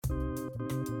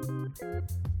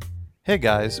Hey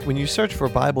guys, when you search for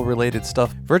Bible-related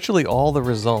stuff, virtually all the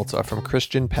results are from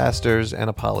Christian pastors and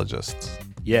apologists.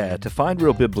 Yeah, to find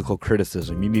real biblical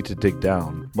criticism, you need to dig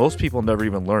down. Most people never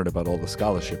even learn about all the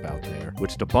scholarship out there,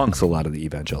 which debunks a lot of the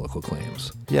evangelical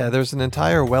claims. Yeah, there's an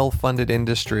entire well-funded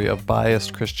industry of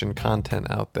biased Christian content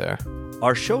out there.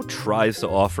 Our show tries to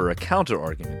offer a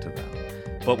counter-argument to them,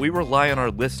 but we rely on our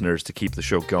listeners to keep the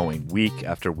show going week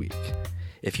after week.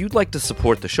 If you'd like to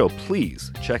support the show,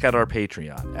 please check out our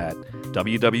Patreon at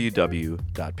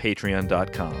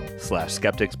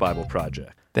www.patreon.com/skepticsbibleproject.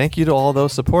 Thank you to all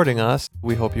those supporting us.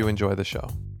 We hope you enjoy the show.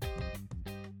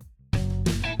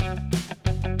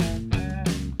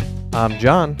 I'm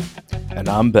John. And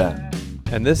I'm Ben.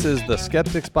 And this is the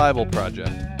Skeptics Bible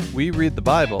Project. We read the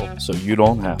Bible so you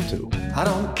don't have to. I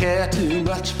don't care too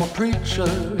much for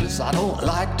preachers. I don't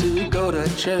like to go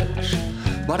to church.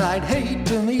 But I'd hate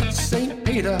to meet St.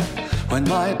 Peter when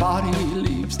my body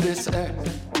leaves this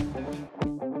earth.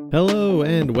 Hello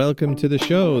and welcome to the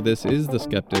show. This is the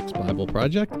Skeptics Bible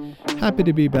Project. Happy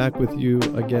to be back with you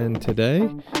again today.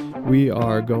 We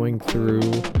are going through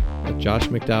Josh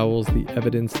McDowell's The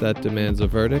Evidence That Demands a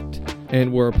Verdict,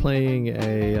 and we're playing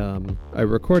a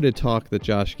recorded talk that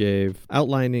Josh gave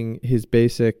outlining his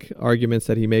basic arguments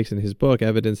that he makes in his book,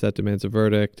 Evidence That Demands a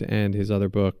Verdict, and his other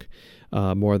book,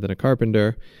 More Than a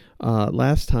Carpenter.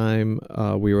 Last time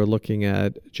we were looking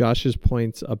at Josh's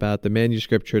points about the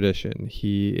manuscript tradition.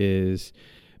 He is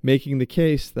making the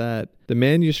case that the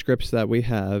manuscripts that we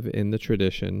have in the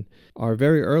tradition are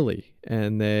very early,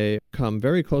 and they come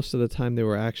very close to the time they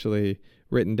were actually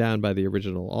written down by the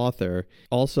original author.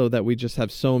 Also, that we just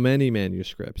have so many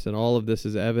manuscripts, and all of this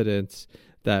is evidence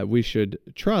that we should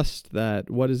trust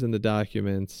that what is in the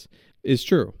documents is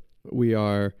true. We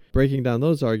are breaking down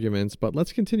those arguments, but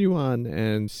let's continue on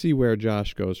and see where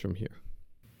Josh goes from here.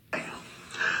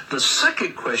 The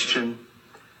second question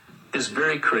is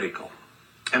very critical,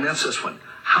 and that's this one.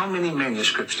 How many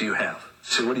manuscripts do you have?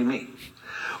 So what do you mean?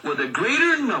 Well, the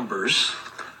greater numbers,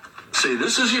 say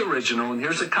this is the original and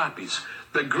here's the copies.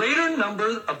 The greater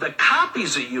number of the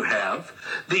copies that you have,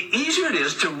 the easier it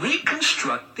is to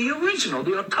reconstruct the original,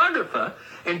 the autographa,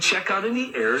 and check out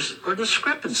any errors or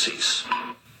discrepancies.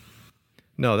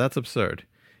 No, that's absurd,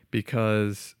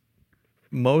 because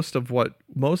most of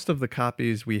the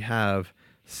copies we have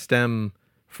stem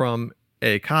from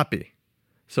a copy.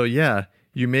 So yeah,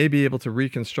 you may be able to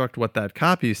reconstruct what that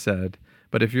copy said,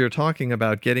 but if you're talking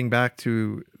about getting back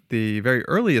to the very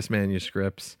earliest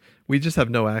manuscripts, we just have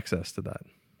no access to that.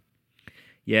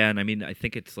 Yeah, and I mean, I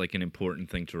think it's like an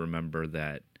important thing to remember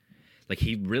that, like,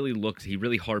 he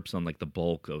really harps on like the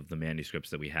bulk of the manuscripts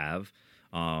that we have.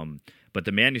 But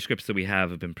the manuscripts that we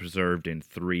have been preserved in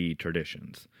three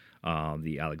traditions: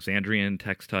 the Alexandrian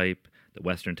text type, the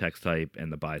Western text type,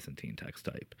 and the Byzantine text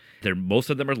type. Most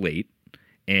of them are late,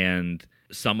 and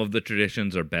some of the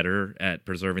traditions are better at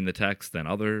preserving the text than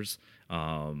others.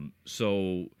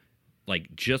 So,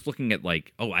 like, just looking at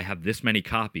like, oh, I have this many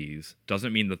copies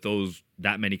doesn't mean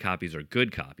that many copies are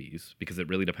good copies, because it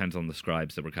really depends on the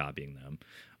scribes that were copying them.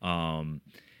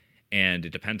 And it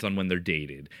depends on when they're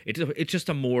dated. It's just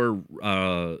a more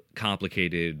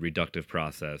complicated, reductive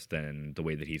process than the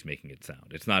way that he's making it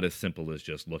sound. It's not as simple as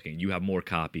just looking. You have more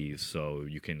copies, so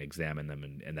you can examine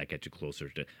them, and that gets you closer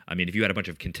to... I mean, if you had a bunch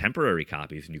of contemporary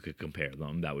copies and you could compare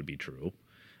them, that would be true.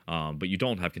 But you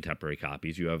don't have contemporary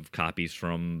copies. You have copies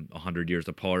from 100 years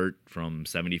apart, from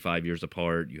 75 years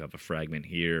apart. You have a fragment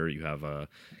here. You have a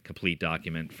complete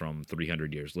document from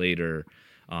 300 years later.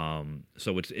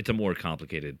 So it's a more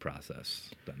complicated process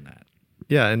than that.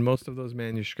 Yeah, and most of those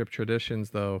manuscript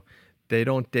traditions, though, they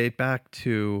don't date back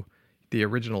to the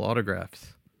original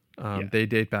autographs. They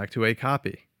date back to a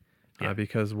copy.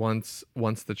 Because once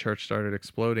the church started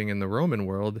exploding in the Roman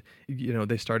world,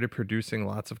 they started producing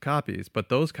lots of copies. But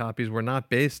those copies were not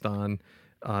based on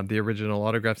the original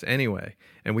autographs anyway.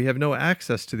 And we have no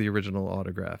access to the original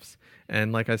autographs.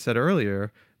 And like I said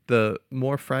earlier, the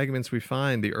more fragments we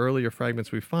find, the earlier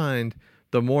fragments we find,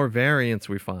 the more variants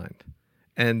we find.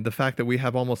 And the fact that we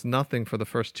have almost nothing for the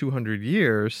first 200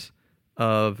 years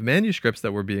of manuscripts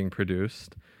that were being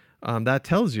produced, that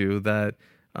tells you that,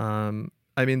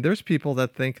 there's people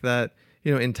that think that,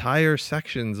 entire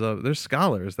sections there's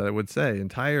scholars that would say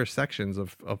entire sections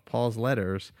of Paul's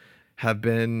letters have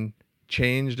been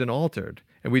changed and altered,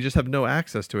 and we just have no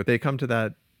access to it. They come to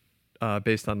that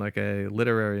based on like a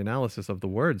literary analysis of the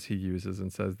words he uses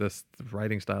and says this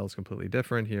writing style is completely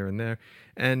different here and there.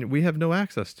 And we have no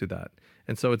access to that.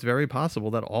 And so it's very possible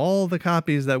that all the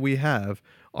copies that we have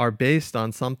are based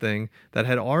on something that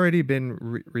had already been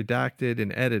redacted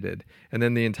and edited. And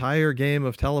then the entire game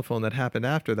of telephone that happened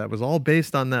after that was all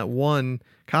based on that one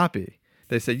copy.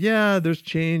 They said, yeah, there's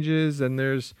changes and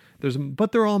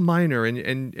but they're all minor,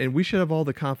 and we should have all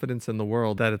the confidence in the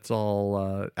world that it's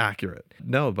all accurate.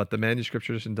 No, but the manuscript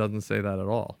tradition doesn't say that at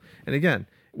all. And again,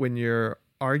 when you're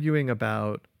arguing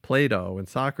about Plato and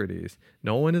Socrates,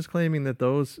 no one is claiming that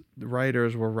those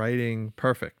writers were writing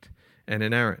perfect and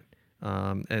inerrant.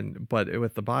 But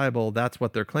with the Bible, that's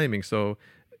what they're claiming. So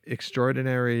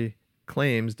extraordinary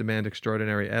claims demand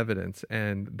extraordinary evidence,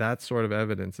 and that sort of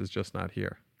evidence is just not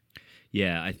here.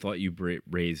 Yeah, I thought you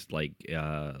raised like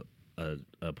a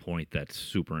point that's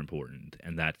super important,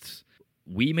 and that's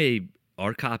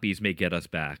our copies may get us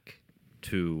back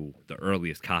to the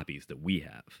earliest copies that we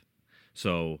have.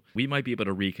 So we might be able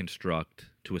to reconstruct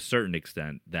to a certain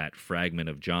extent that fragment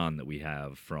of John that we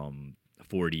have from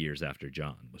 40 years after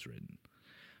John was written.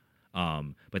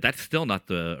 But that's still not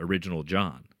the original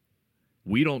John.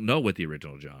 We don't know what the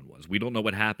original John was. We don't know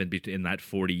what happened in that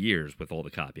 40 years with all the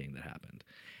copying that happened.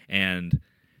 And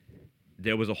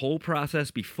there was a whole process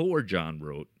before John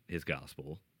wrote his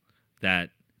gospel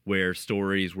where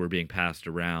stories were being passed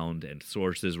around and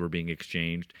sources were being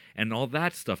exchanged, and all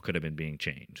that stuff could have been being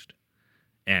changed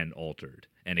and altered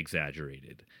and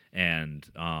exaggerated. And,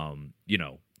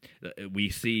 we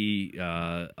see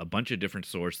a bunch of different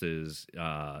sources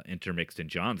intermixed in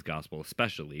John's gospel,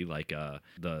 especially like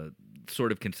the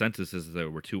sort of consensus is there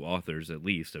were two authors at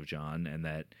least of John, and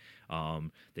that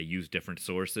they used different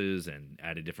sources and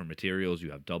added different materials.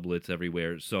 You have doublets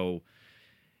everywhere. So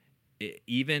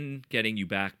even getting you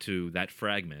back to that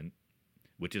fragment,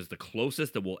 which is the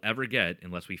closest that we'll ever get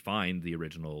unless we find the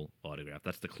original autograph,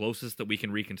 that's the closest that we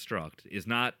can reconstruct, is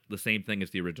not the same thing as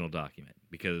the original document,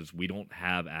 because we don't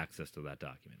have access to that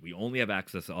document. We only have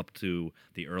access up to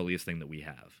the earliest thing that we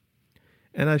have.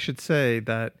 And I should say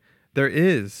that there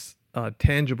is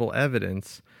tangible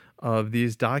evidence of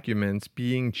these documents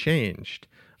being changed.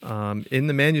 In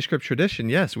the manuscript tradition,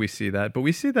 yes, we see that, but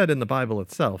we see that in the Bible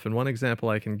itself. And one example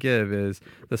I can give is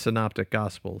the synoptic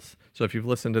gospels. So if you've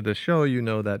listened to this show, you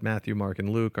know that Matthew, Mark, and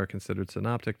Luke are considered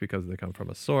synoptic because they come from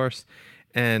a source.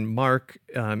 And Mark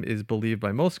is believed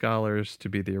by most scholars to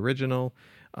be the original.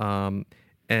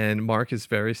 And Mark is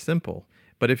very simple.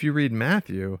 But if you read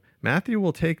Matthew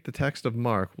will take the text of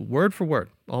Mark word for word,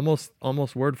 almost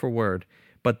word for word,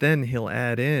 but then he'll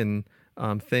add in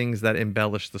things that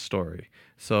embellish the story.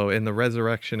 So in the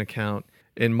resurrection account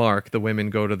in Mark, the women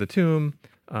go to the tomb,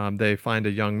 they find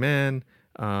a young man,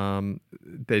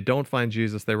 they don't find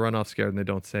Jesus, they run off scared, and they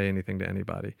don't say anything to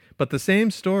anybody. But the same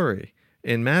story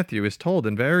in Matthew is told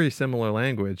in very similar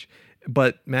language,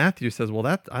 but Matthew says, well,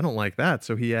 I don't like that.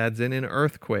 So he adds in an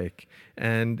earthquake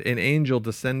and an angel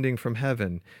descending from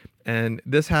heaven. And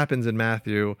this happens in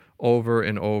Matthew over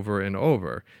and over and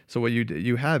over. So what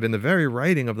you have in the very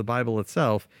writing of the Bible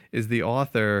itself is the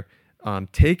author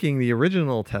taking the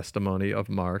original testimony of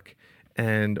Mark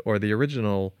or the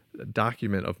original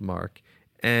document of Mark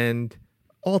and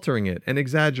altering it and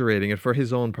exaggerating it for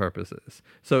his own purposes.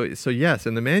 So yes,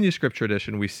 in the manuscript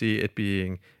tradition, we see it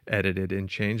being edited and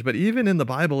changed. But even in the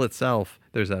Bible itself,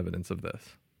 there's evidence of this.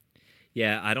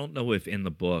 Yeah, I don't know if in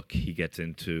the book he gets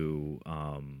into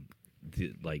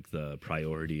the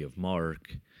priority of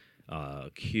Mark,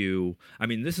 Q. I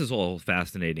mean, this is all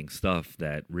fascinating stuff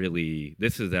that really,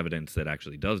 this is evidence that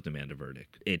actually does demand a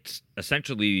verdict. It's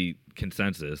essentially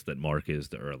consensus that Mark is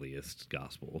the earliest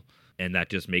gospel. And that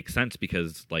just makes sense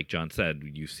because, like John said,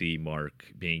 you see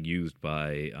Mark being used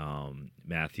by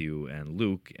Matthew and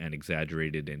Luke and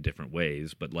exaggerated in different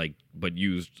ways, but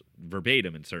used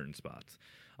verbatim in certain spots.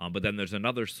 But then there's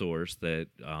another source that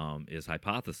is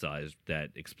hypothesized that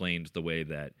explains the way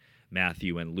that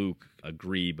Matthew and Luke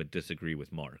agree but disagree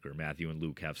with Mark, or Matthew and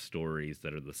Luke have stories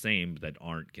that are the same that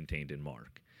aren't contained in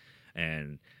Mark.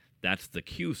 And that's the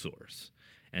Q source.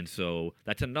 And so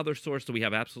that's another source that we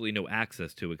have absolutely no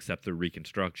access to except the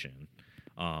reconstruction.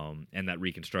 And that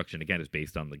reconstruction, again, is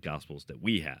based on the Gospels that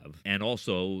we have. And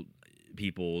also,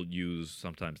 people use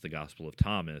sometimes the Gospel of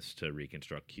Thomas to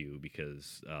reconstruct Q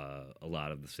because a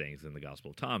lot of the sayings in the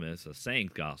Gospel of Thomas, a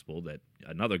sayings gospel,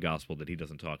 another gospel that he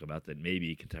doesn't talk about that may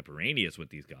be contemporaneous with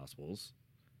these Gospels.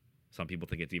 Some people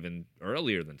think it's even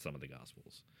earlier than some of the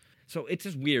Gospels. So it's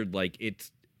just weird.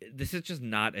 This is just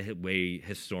not a way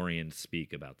historians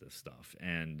speak about this stuff.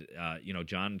 And,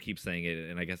 John keeps saying it,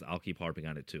 and I guess I'll keep harping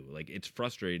on it too. It's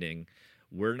frustrating.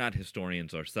 We're not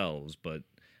historians ourselves, but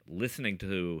listening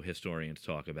to historians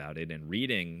talk about it and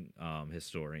reading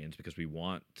historians because we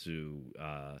want to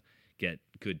get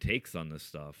good takes on this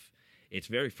stuff, it's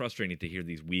very frustrating to hear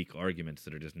these weak arguments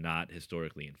that are just not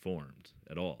historically informed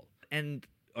at all and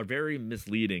are very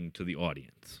misleading to the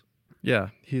audience. Yeah,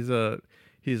 he's a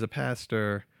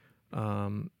pastor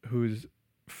who's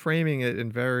framing it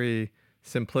in very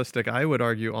simplistic, I would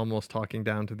argue almost talking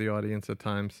down to the audience at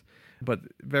times, but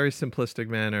very simplistic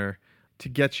manner to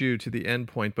get you to the end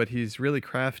point. But he's really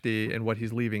crafty in what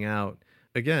he's leaving out.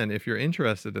 Again, if you're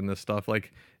interested in this stuff,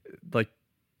 like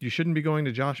you shouldn't be going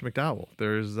to Josh McDowell.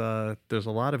 There's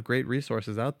a lot of great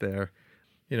resources out there.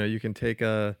 You know, you can take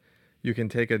a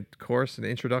course, an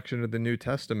introduction to the New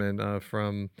Testament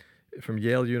from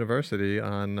Yale University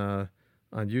on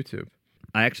YouTube.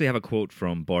 I actually have a quote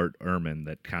from Bart Ehrman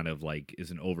that kind of like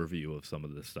is an overview of some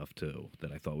of this stuff too that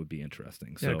I thought would be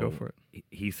interesting. Yeah, go for it.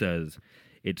 He says,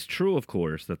 "It's true, of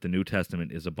course, that the New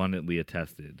Testament is abundantly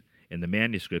attested in the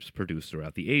manuscripts produced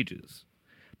throughout the ages.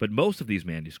 But most of these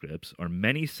manuscripts are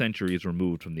many centuries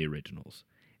removed from the originals,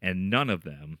 and none of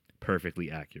them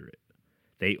perfectly accurate.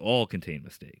 They all contain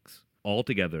mistakes.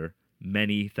 Altogether,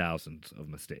 many thousands of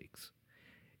mistakes.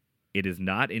 It is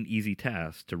not an easy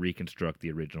task to reconstruct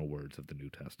the original words of the New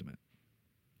Testament."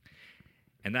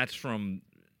 And that's from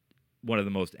one of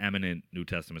the most eminent New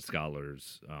Testament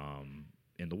scholars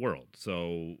in the world.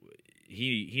 So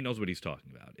he knows what he's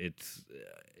talking about. It's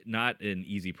not an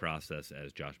easy process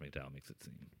as Josh McDowell makes it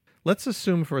seem. Let's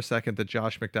assume for a second that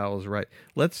Josh McDowell is right.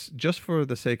 Let's, just for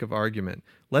the sake of argument,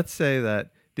 let's say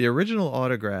that the original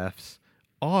autographs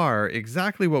are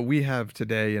exactly what we have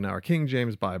today in our King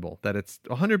James Bible, that it's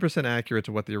 100% accurate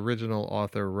to what the original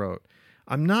author wrote.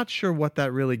 I'm not sure what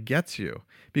that really gets you,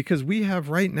 because we have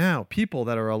right now people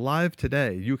that are alive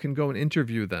today. You can go and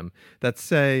interview them that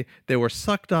say they were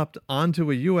sucked up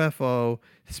onto a UFO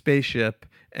spaceship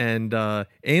and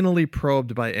anally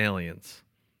probed by aliens.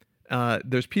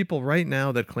 There's people right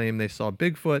now that claim they saw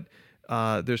Bigfoot.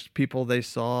 There's people they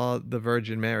saw the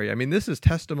Virgin Mary. I mean, this is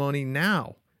testimony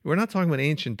now. We're not talking about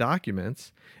ancient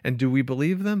documents. And do we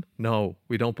believe them? No,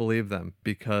 we don't believe them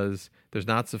because there's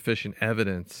not sufficient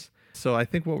evidence. So I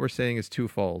think what we're saying is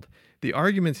twofold. The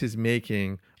arguments he's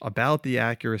making about the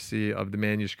accuracy of the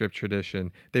manuscript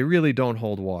tradition, they really don't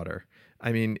hold water.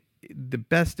 I mean, the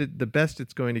best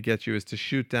it's going to get you is to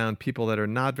shoot down people that are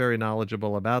not very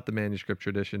knowledgeable about the manuscript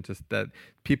tradition, that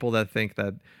people that think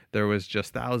that there was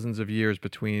just thousands of years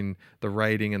between the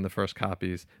writing and the first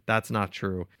copies. That's not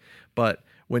true. But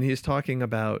when he's talking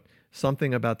about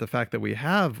something about the fact that we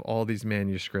have all these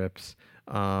manuscripts,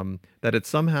 that it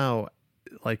somehow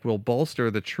like will bolster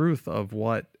the truth of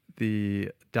what the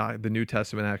New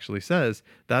Testament actually says,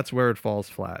 that's where it falls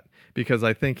flat. Because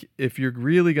I think if you're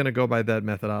really going to go by that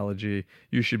methodology,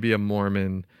 you should be a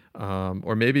Mormon,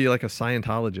 or maybe like a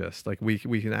Scientologist. Like we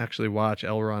can actually watch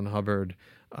L. Ron Hubbard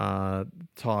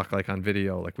talk like on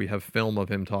video. Like we have film of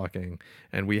him talking,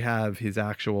 and we have his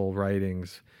actual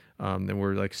writings. And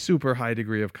we're like super high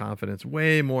degree of confidence,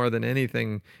 way more than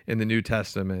anything in the New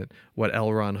Testament, what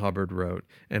L. Ron Hubbard wrote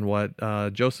and what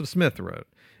Joseph Smith wrote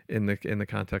in the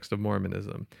context of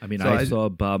Mormonism. I mean, I saw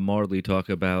Bob Marley talk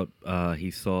about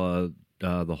he saw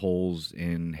the holes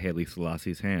in Haile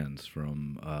Selassie's hands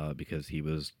from because he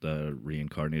was the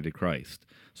reincarnated Christ.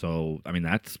 So I mean,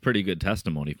 that's pretty good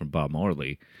testimony from Bob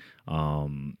Marley.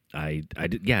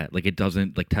 It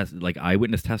doesn't like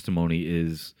eyewitness testimony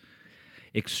is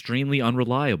extremely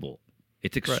unreliable.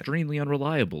 It's extremely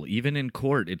unreliable. Even in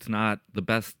court, it's not the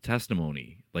best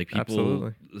testimony. Like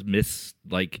people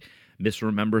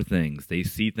misremember things. They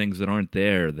see things that aren't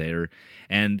there.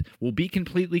 And will be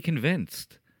completely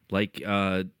convinced.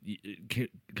 Completely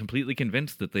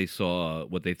convinced that they saw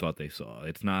what they thought they saw.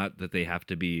 It's not that they have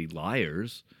to be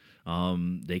liars.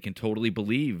 They can totally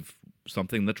believe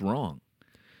something that's wrong.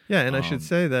 Yeah, and I should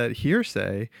say that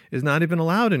hearsay is not even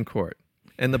allowed in court.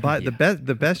 And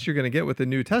the best you're going to get with the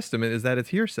New Testament is that it's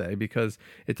hearsay because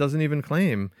it doesn't even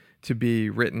claim to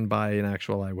be written by an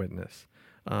actual eyewitness.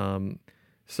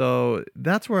 So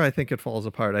that's where I think it falls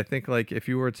apart. I think like if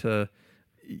you were to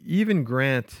even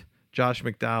grant Josh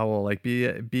McDowell, like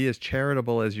be as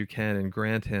charitable as you can and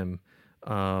grant him,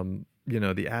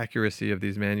 the accuracy of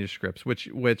these manuscripts,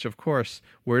 which of course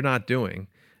we're not doing.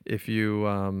 If you've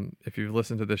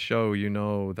listened to this show, you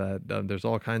know that there's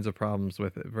all kinds of problems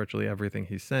with virtually everything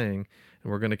he's saying,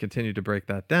 and we're going to continue to break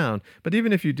that down. But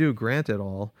even if you do grant it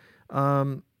all,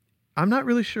 I'm not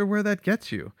really sure where that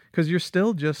gets you, because you're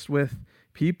still just with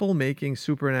people making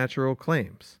supernatural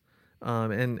claims.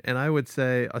 And I would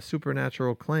say a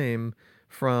supernatural claim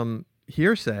from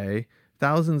hearsay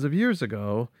thousands of years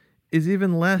ago is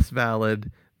even less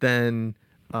valid than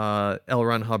L.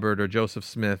 Ron Hubbard or Joseph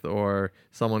Smith or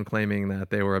someone claiming that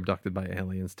they were abducted by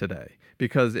aliens today.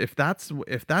 Because if that's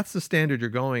the standard you're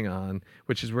going on,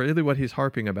 which is really what he's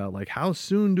harping about, like how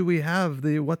soon do we have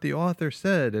what the author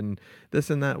said and this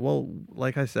and that? Well,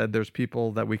 like I said, there's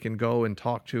people that we can go and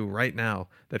talk to right now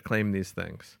that claim these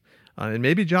things. And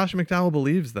maybe Josh McDowell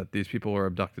believes that these people were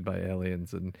abducted by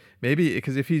aliens, and maybe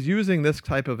because if he's using this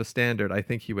type of a standard, I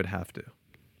think he would have to.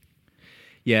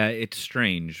 Yeah, it's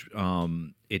strange.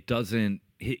 It doesn't.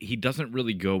 He doesn't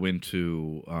really go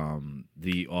into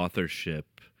the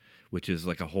authorship, which is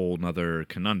like a whole nother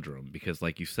conundrum. Because,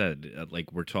 like you said,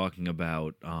 like we're talking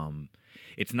about,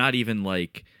 it's not even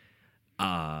like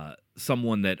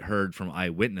someone that heard from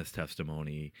eyewitness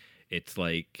testimony. It's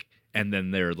like, and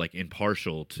then they're like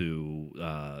impartial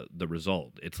to the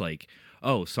result. It's like,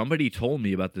 oh, somebody told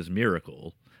me about this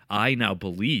miracle. I now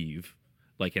believe,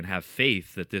 like, and have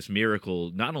faith that this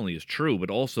miracle not only is true, but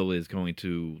also is going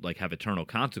to like have eternal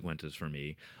consequences for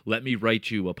me. Let me write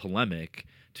you a polemic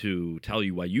to tell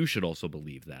you why you should also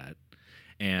believe that.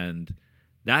 And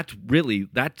that's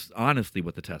honestly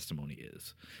what the testimony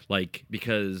is. Like,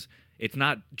 because it's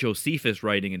not Josephus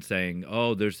writing and saying,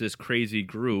 oh, there's this crazy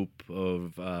group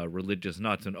of religious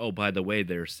nuts, and oh, by the way,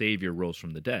 their savior rose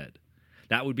from the dead.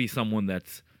 That would be someone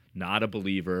that's not a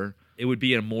believer. It would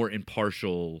be a more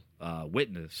impartial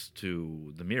witness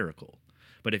to the miracle.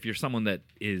 But if you're someone that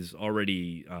is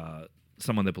already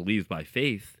someone that believes by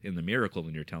faith in the miracle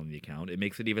and you're telling the account, it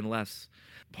makes it even less.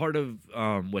 Part of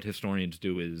what historians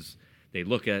do is they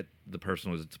look at the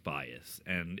person as its bias.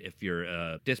 And if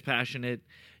you're dispassionate,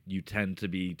 you tend to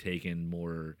be taken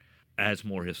more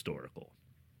historical.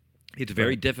 It's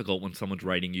very difficult when someone's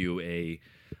writing you a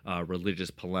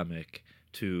religious polemic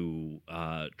to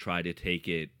try to take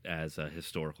it as a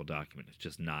historical document. It's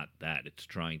just not that. It's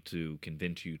trying to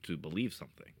convince you to believe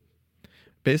something.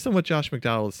 Based on what Josh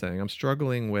McDowell is saying, I'm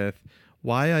struggling with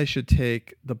why I should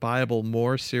take the Bible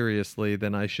more seriously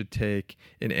than I should take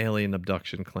an alien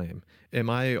abduction claim. Am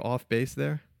I off base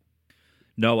there?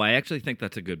 No, I actually think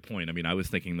that's a good point. I mean, I was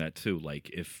thinking that too.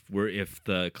 Like, if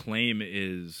the claim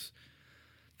is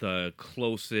the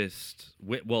closest,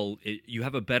 you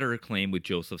have a better claim with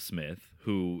Joseph Smith,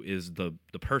 who is the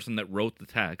person that wrote the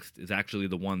text, is actually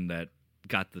the one that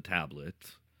got the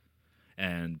tablets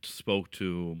and spoke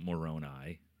to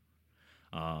Moroni.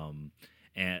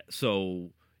 And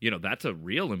so, that's a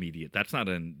real immediate. That's not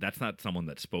someone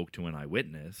that spoke to an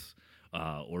eyewitness,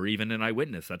 or even an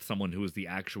eyewitness. That's someone who is the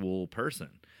actual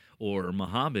person. Or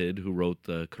Muhammad, who wrote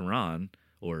the Quran,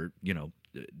 or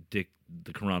the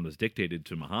Quran was dictated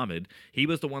to Muhammad. He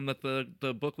was the one that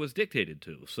the book was dictated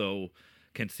to. So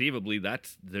conceivably,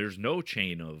 there's no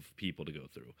chain of people to go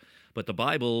through. But the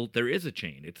Bible, there is a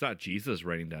chain. It's not Jesus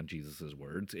writing down Jesus's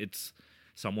words. It's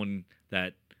someone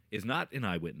that is not an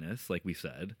eyewitness, like we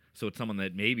said. So it's someone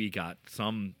that maybe got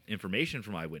some information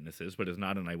from eyewitnesses, but is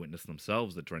not an eyewitness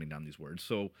themselves that's writing down these words.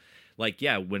 So,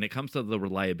 when it comes to the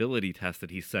reliability test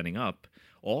that he's setting up,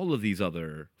 all of these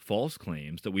other false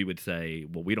claims that we would say,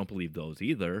 well, we don't believe those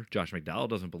either. Josh McDowell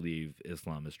doesn't believe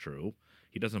Islam is true.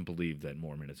 He doesn't believe that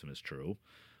Mormonism is true.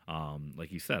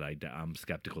 Like you said, I'm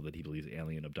skeptical that he believes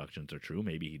alien abductions are true.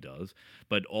 Maybe he does.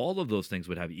 But all of those things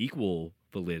would have equal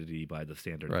validity by the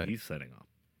standard that he's setting up.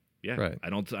 Yeah, right. I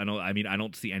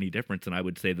don't see any difference, and I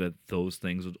would say that those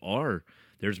things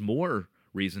there's more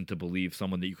reason to believe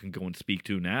someone that you can go and speak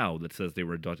to now that says they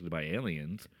were abducted by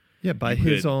aliens. Yeah, by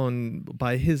his own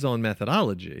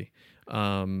methodology.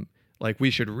 We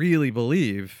should really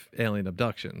believe alien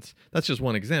abductions. That's just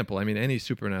one example. I mean, any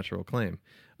supernatural claim,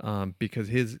 because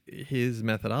his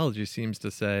methodology seems to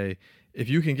say if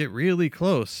you can get really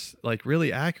close, like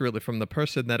really accurately from the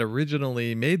person that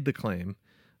originally made the claim,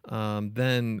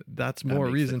 then that's more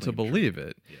reason to believe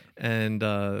it.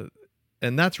 Yeah.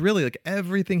 And that's really like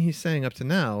everything he's saying up to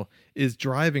now is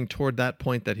driving toward that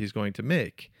point that he's going to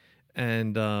make.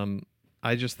 And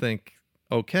I just think,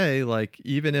 okay, like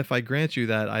even if I grant you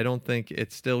that, I don't think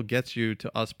it still gets you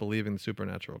to us believing the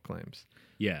supernatural claims.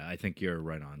 Yeah, I think you're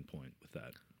right on point with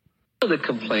that. One of the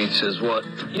complaints is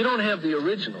you don't have the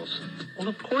originals. Well,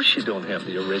 of course you don't have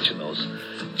the originals.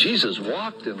 Jesus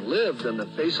walked and lived on the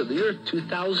face of the earth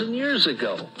 2,000 years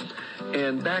ago.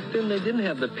 And back then they didn't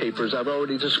have the papers I've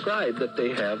already described that they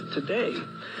have today.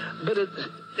 But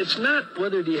it's not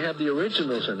whether do you have the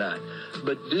originals or not,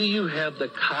 but do you have the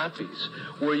copies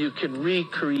where you can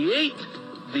recreate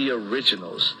the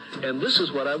originals? And this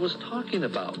is what I was talking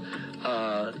about.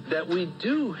 That we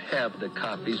do have the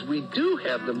copies, we do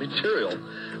have the material.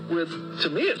 To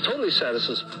me, it totally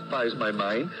satisfies my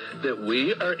mind that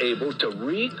we are able to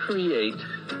recreate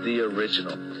the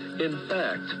original. In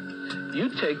fact, You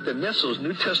take the Nestle's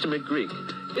New Testament Greek.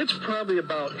 It's probably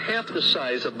about half the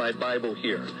size of my Bible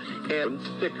here, and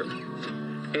thicker.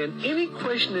 And any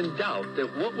question in doubt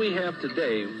that what we have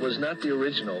today was not the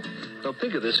original, now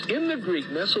think of this, in the Greek,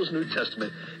 Nestle's New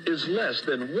Testament is less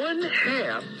than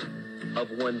 1/2 of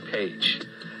one page.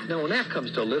 Now, when that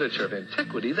comes to literature of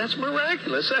antiquity, that's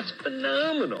miraculous. That's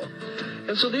phenomenal.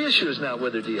 And so the issue is not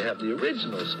whether do you have the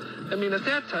originals. I mean, at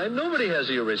that time, nobody has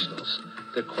the originals.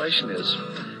 The question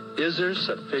is there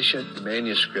sufficient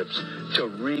manuscripts to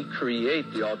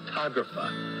recreate the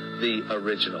autographa, the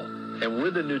original? And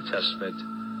with the New Testament,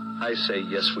 I say,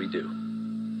 yes, we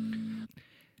do.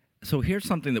 So here's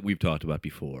something that we've talked about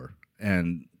before,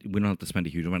 and we don't have to spend a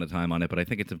huge amount of time on it, but I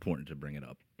think it's important to bring it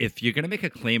up. If you're going to make a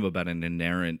claim about an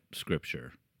inerrant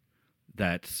scripture,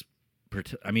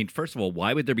 first of all,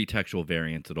 why would there be textual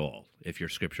variants at all if your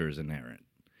scripture is inerrant?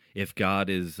 If God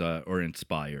is, or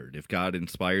inspired, if God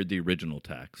inspired the original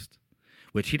text,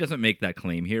 which he doesn't make that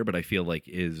claim here, but I feel like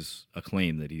is a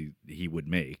claim that he would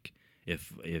make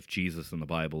if Jesus and the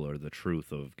Bible are the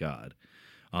truth of God.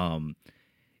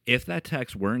 If that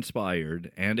text were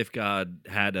inspired and if God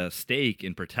had a stake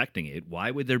in protecting it,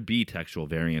 why would there be textual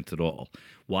variants at all?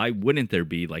 Why wouldn't there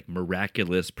be like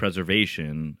miraculous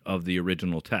preservation of the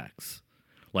original text,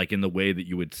 like in the way that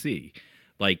you would see?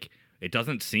 Like, it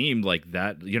doesn't seem like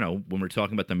that, when we're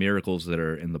talking about the miracles that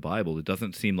are in the Bible, it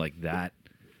doesn't seem like that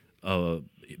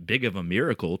big of a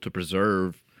miracle to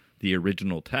preserve the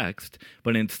original text.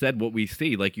 But instead what we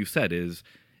see, like you said, is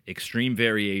extreme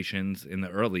variations in the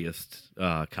earliest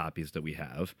copies that we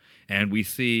have, and we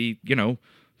see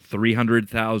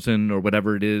 300,000 or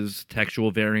whatever it is textual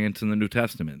variants in the New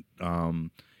Testament.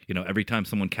 Every time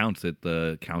someone counts it,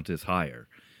 the count is higher.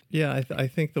 Yeah, I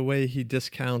think the way he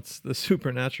discounts the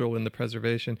supernatural in the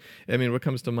preservation, I mean, what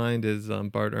comes to mind is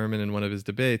Bart Ehrman in one of his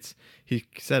debates, he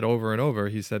said over and over,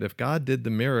 he said, if God did the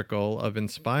miracle of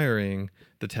inspiring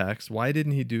the text, why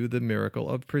didn't he do the miracle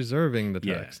of preserving the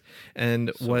text? Yeah.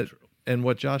 And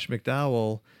what Josh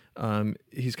McDowell,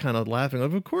 he's kind of laughing,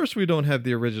 of course we don't have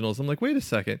the originals. I'm like, wait a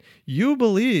second, you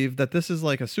believe that this is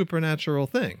like a supernatural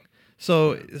thing.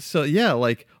 So yeah,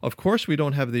 like, of course we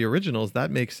don't have the originals. That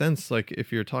makes sense, like,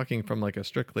 if you're talking from like a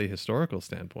strictly historical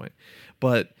standpoint.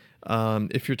 But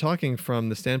if you're talking from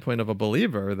the standpoint of a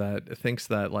believer that thinks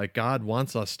that like God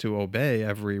wants us to obey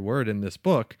every word in this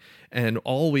book, and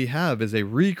all we have is a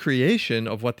recreation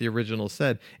of what the original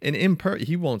said,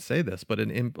 he won't say this, but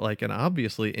an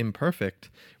obviously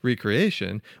imperfect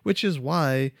recreation, which is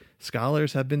why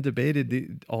scholars have been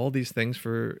debated all these things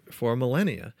for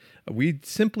millennia. We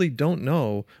simply don't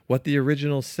know what the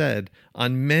original said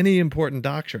on many important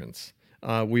doctrines.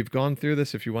 We've gone through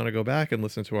this. If you want to go back and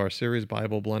listen to our series,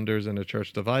 Bible Blunders in a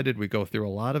Church Divided, we go through a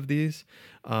lot of these.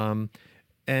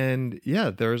 And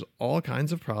yeah, there's all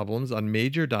kinds of problems on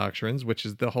major doctrines, which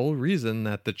is the whole reason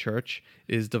that the church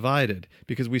is divided,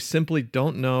 because we simply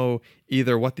don't know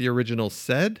either what the original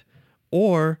said,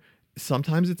 or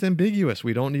sometimes it's ambiguous.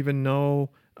 We don't even know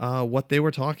what they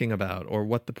were talking about or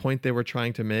what the point they were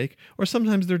trying to make, or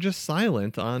sometimes they're just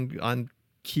silent on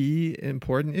key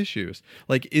important issues.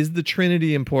 Like, is the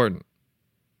Trinity important?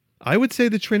 I would say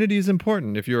the Trinity is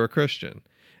important if you're a Christian.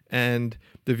 And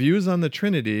the views on the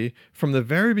Trinity from the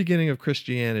very beginning of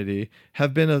Christianity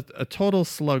have been a total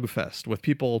slugfest, with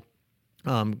people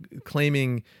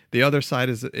claiming the other side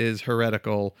is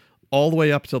heretical, all the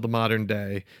way up till the modern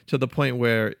day, to the point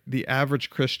where the average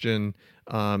Christian,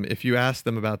 if you ask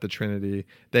them about the Trinity,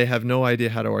 they have no idea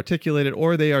how to articulate it,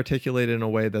 or they articulate it in a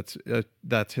way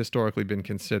that's historically been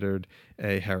considered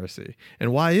a heresy.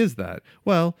 And why is that?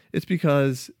 Well, it's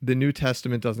because the New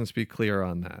Testament doesn't speak clear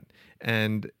on that.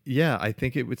 And yeah, I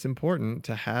think it's important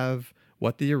to have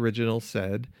what the original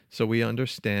said so we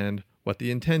understand what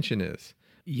the intention is.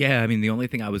 Yeah, I mean, the only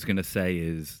thing I was going to say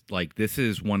is, like, this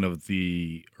is one of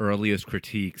the earliest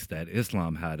critiques that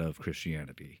Islam had of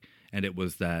Christianity. And it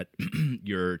was that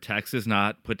your text is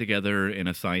not put together in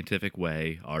a scientific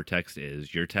way. Our text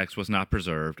is. Your text was not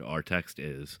preserved. Our text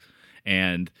is.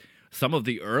 And some of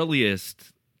the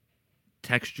earliest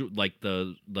textual, like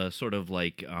the sort of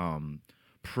like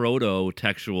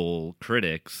proto-textual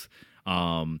critics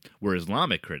were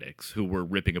Islamic critics who were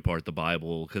ripping apart the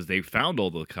Bible because they found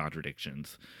all the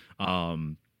contradictions.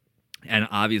 And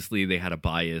obviously they had a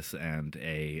bias and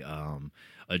a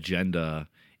agenda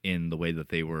in the way that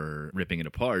they were ripping it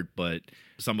apart, but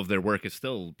some of their work is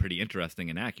still pretty interesting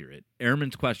and accurate.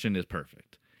 Ehrman's question is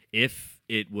perfect. If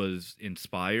it was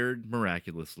inspired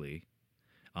miraculously,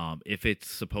 if it's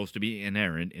supposed to be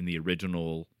inerrant in the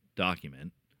original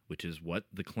document, which is what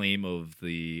the claim of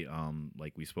the,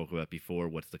 like we spoke about before,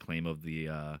 what's the claim of the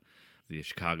the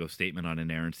Chicago Statement on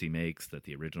Inerrancy makes, that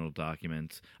the original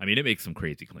documents, I mean, it makes some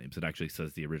crazy claims. It actually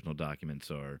says the original documents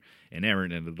are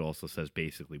inerrant, and it also says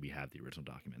basically we have the original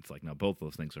documents. Like, now, both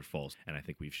those things are false, and I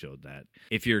think we've showed that.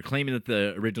 If you're claiming that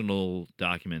the original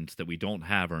documents that we don't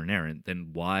have are inerrant,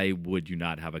 then why would you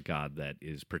not have a God that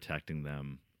is protecting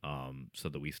them so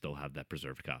that we still have that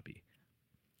preserved copy?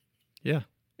 Yeah,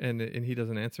 and he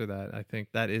doesn't answer that. I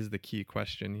think that is the key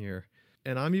question here.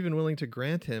 And I'm even willing to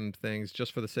grant him things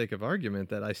just for the sake of argument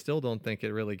that I still don't think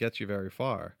it really gets you very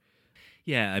far.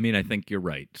 Yeah, I mean, I think you're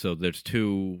right. So there's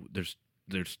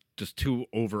just two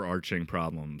overarching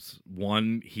problems.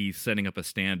 One, he's setting up a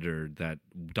standard that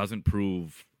doesn't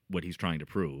prove what he's trying to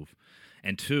prove,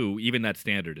 and two, even that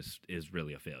standard is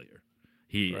really a failure.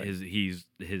 He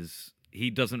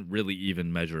doesn't really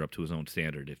even measure up to his own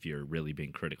standard if you're really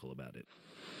being critical about it.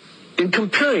 In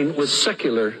comparing with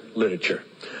secular literature,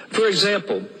 for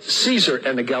example, Caesar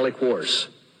and the Gallic Wars,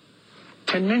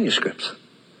 10 manuscripts.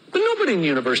 But nobody in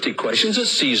university questions that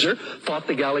Caesar fought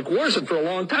the Gallic Wars, and for a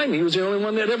long time he was the only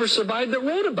one that ever survived that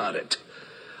wrote about it.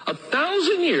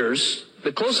 1,000 years,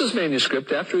 the closest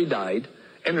manuscript after he died,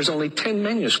 and there's only 10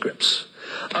 manuscripts.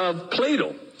 Of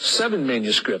Plato, 7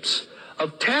 manuscripts.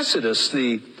 Of Tacitus,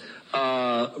 the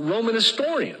Roman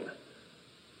historian.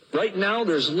 Right now,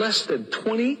 there's less than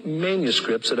 20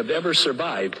 manuscripts that have ever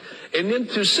survived. And then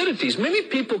Thucydides, many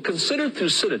people consider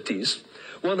Thucydides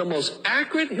one of the most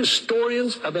accurate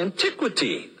historians of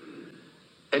antiquity.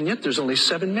 And yet there's only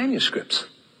 7 manuscripts.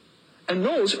 And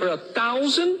those are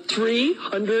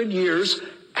 1,300 years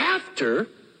after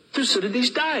Thucydides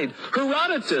died.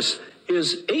 Herodotus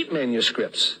is 8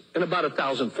 manuscripts in about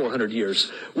 1,400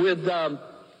 years. With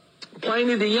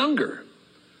Pliny the Younger,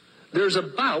 there's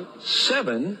about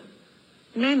 7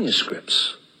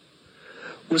 manuscripts.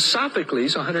 With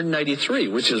Sophocles, 193,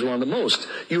 which is one of the most.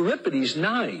 Euripides,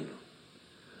 9.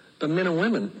 The men and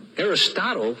women.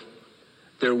 Aristotle,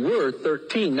 there were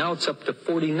 13. Now it's up to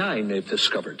 49 they've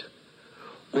discovered.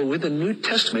 Well, with the New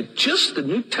Testament, just the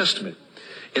New Testament,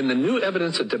 in the new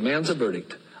evidence that demands a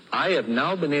verdict, I have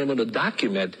now been able to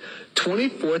document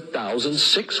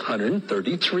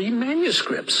 24,633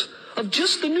 manuscripts of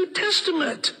just the New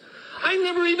Testament. I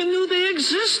never even knew they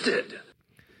existed.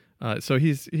 So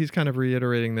he's kind of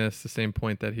reiterating the same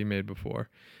point that he made before.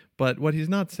 But what he's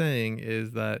not saying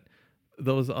is that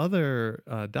those other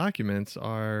documents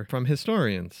are from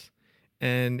historians.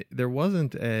 And there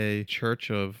wasn't a church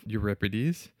of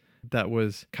Euripides that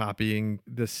was copying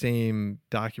the same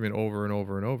document over and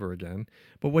over and over again.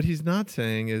 But what he's not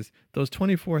saying is those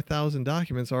 24,000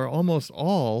 documents are almost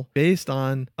all based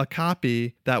on a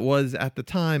copy that was at the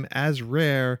time as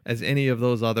rare as any of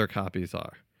those other copies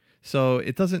are. So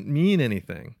it doesn't mean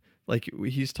anything. Like,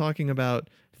 he's talking about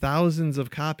thousands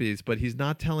of copies, but he's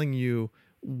not telling you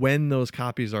when those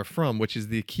copies are from, which is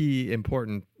the key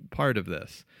important part of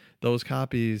this. Those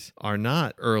copies are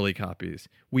not early copies.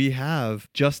 We have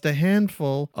just a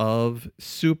handful of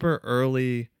super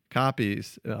early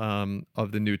copies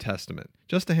of the New Testament.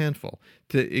 Just a handful.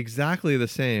 To exactly the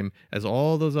same as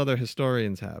all those other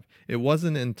historians have. It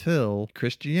wasn't until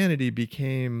Christianity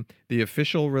became the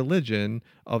official religion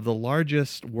of the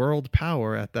largest world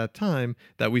power at that time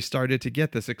that we started to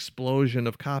get this explosion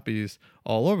of copies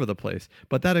all over the place.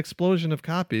 But that explosion of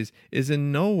copies is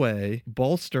in no way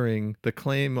bolstering the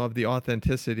claim of the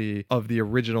authenticity of the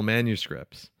original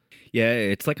manuscripts. Yeah,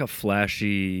 it's like a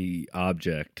flashy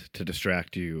object to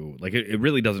distract you. Like, it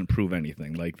really doesn't prove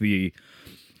anything. Like, the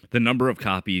number of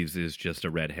copies is just a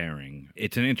red herring.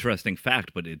 It's an interesting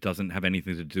fact, but it doesn't have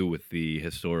anything to do with the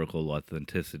historical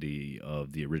authenticity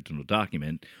of the original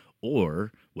document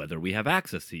or whether we have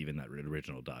access to even that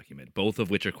original document, both of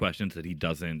which are questions that he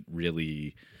doesn't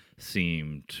really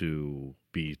seem to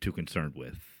be too concerned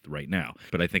with right now.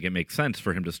 But I think it makes sense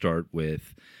for him to start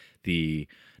with the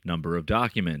number of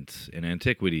documents in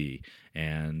antiquity,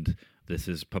 and this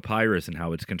is papyrus and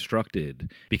how it's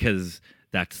constructed, because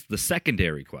that's the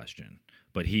secondary question.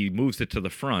 But he moves it to the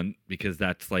front because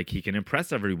that's like he can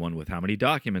impress everyone with how many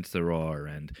documents there are,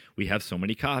 and we have so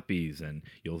many copies, and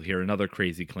you'll hear another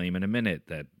crazy claim in a minute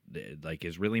that like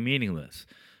is really meaningless.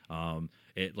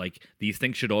 These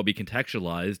things should all be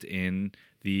contextualized in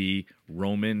the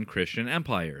Roman Christian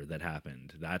Empire that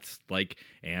happened. That's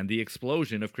and the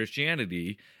explosion of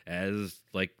Christianity as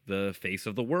the face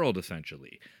of the world,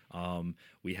 essentially.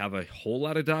 We have a whole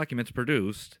lot of documents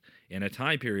produced in a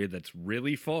time period that's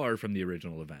really far from the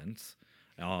original events,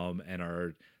 and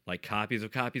are copies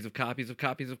of copies of copies of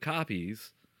copies of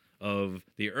copies of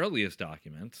the earliest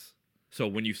documents. So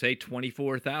when you say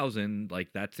 24,000,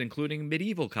 like that's including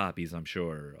medieval copies, I'm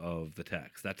sure, of the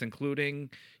text. That's including,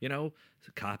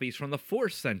 copies from the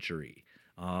 4th century,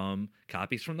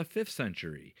 copies from the 5th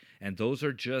century. And those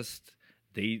are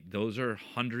those are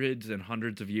hundreds and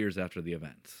hundreds of years after the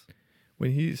events.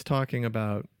 When he's talking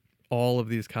about all of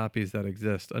these copies that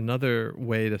exist, another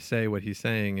way to say what he's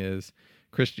saying is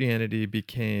Christianity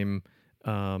became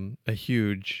a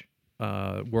huge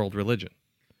world religion.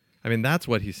 I mean, that's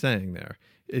what he's saying there.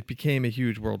 It became a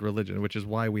huge world religion, which is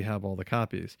why we have all the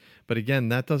copies. But again,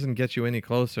 that doesn't get you any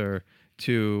closer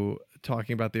to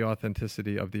talking about the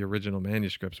authenticity of the original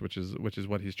manuscripts, which is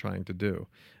what he's trying to do.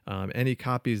 Any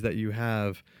copies that you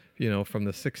have, from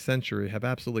the 6th century have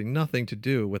absolutely nothing to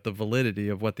do with the validity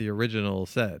of what the original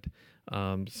said.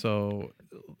 So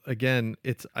again,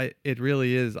 it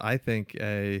really is, I think,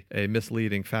 a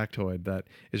misleading factoid that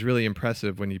is really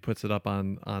impressive when he puts it up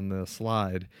on the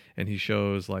slide and he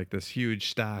shows like this huge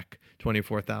stack,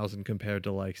 24,000 compared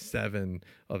to like 7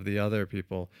 of the other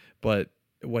people. But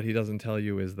what he doesn't tell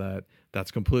you is that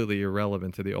that's completely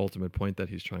irrelevant to the ultimate point that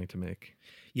he's trying to make.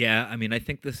 Yeah, I mean, I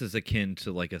think this is akin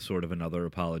to like a sort of another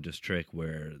apologist trick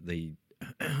where they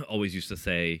always used to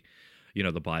say,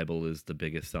 the Bible is the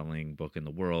biggest selling book in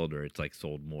the world, or it's like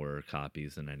sold more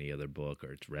copies than any other book,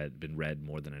 or it's been read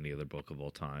more than any other book of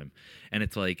all time. And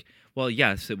it's like, well,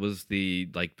 yes, it was the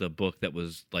book that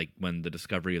was like when the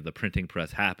discovery of the printing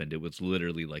press happened, it was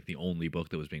literally like the only book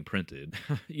that was being printed.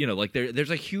 Like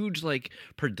there's a huge like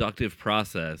productive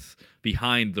process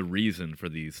behind the reason for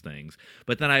these things.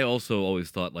 But then I also always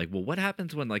thought like, well, what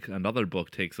happens when like another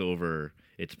book takes over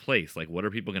its place? Like, what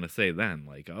are people going to say then?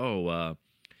 Like,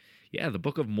 yeah, the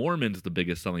Book of Mormon's the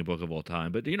biggest selling book of all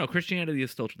time, but Christianity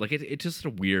is still like it's just a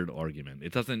weird argument.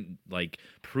 It doesn't like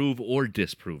prove or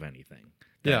disprove anything.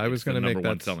 Yeah, I was going to make that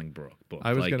one selling book.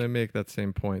 I was going to make that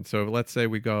same point. So let's say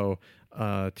we go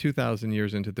 2,000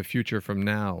 years into the future from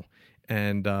now,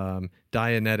 and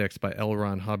Dianetics by L.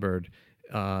 Ron Hubbard,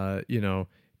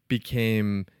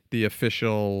 became the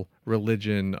official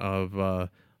religion of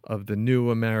the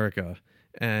new America.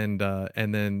 And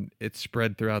then it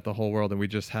spread throughout the whole world, and we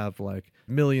just have like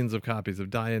millions of copies of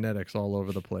Dianetics all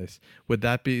over the place. Would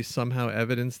that be somehow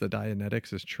evidence that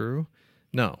Dianetics is true?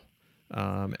 No.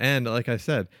 And like I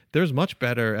said, there's much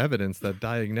better evidence that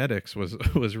Dianetics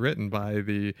was written by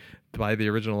the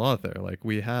original author. Like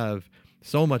we have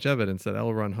so much evidence that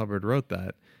L. Ron Hubbard wrote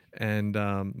that, and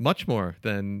much more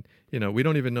than we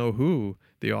don't even know who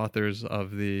the authors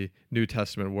of the New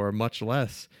Testament were, much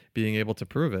less being able to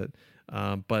prove it.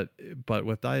 But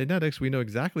with Dianetics, we know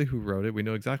exactly who wrote it. We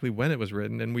know exactly when it was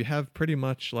written, and we have pretty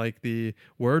much like the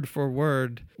word for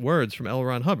word words from L.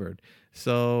 Ron Hubbard.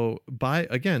 So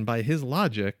by his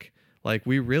logic, like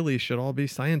we really should all be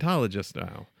Scientologists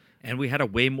now. And we had a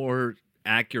way more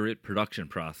accurate production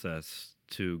process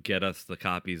to get us the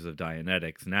copies of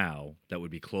Dianetics now that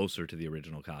would be closer to the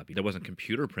original copy. There wasn't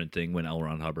computer printing when L.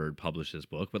 Ron Hubbard published his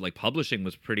book, but like publishing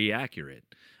was pretty accurate.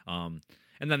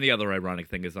 And then the other ironic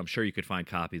thing is I'm sure you could find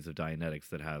copies of Dianetics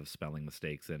that have spelling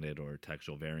mistakes in it or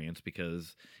textual variants,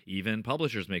 because even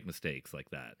publishers make mistakes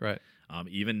like that. Right.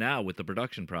 Even now with the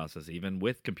production process, even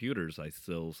with computers, I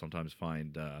still sometimes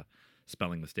find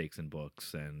spelling mistakes in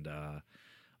books. And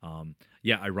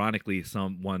ironically,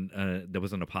 there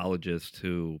was an apologist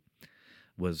who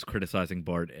was criticizing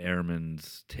Bart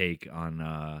Ehrman's take on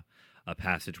a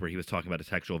passage where he was talking about a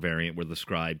textual variant where the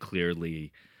scribe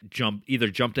clearly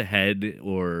jumped ahead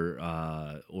or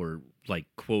like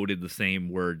quoted the same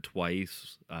word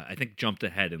twice. I think jumped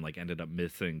ahead and like ended up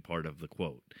missing part of the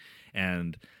quote.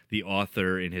 And the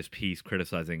author in his piece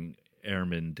criticizing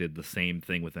Ehrman did the same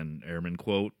thing with an Ehrman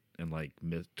quote and like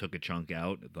took a chunk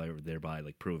out, thereby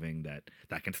like proving that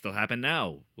can still happen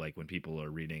now, like when people are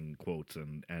reading quotes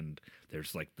and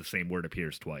there's like the same word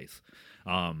appears twice.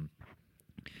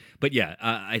 But yeah,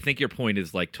 I think your point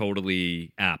is like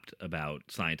totally apt about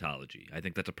Scientology. I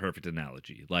think that's a perfect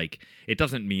analogy. Like, it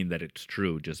doesn't mean that it's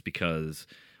true just because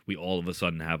we all of a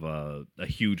sudden have a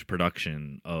huge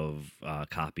production of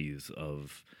copies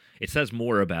of. It says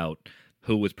more about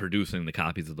who was producing the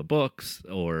copies of the books,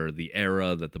 or the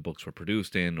era that the books were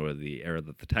produced in, or the era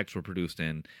that the texts were produced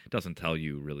in. It doesn't tell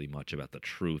you really much about the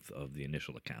truth of the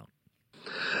initial account.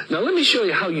 Now let me show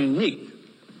you how unique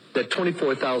that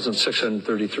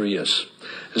 24,633 is.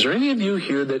 Is there any of you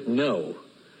here that know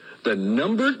the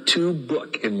number 2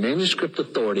 book in manuscript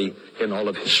authority in all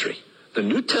of history? The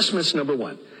New Testament's number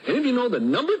 1. Any of you know the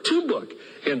number 2 book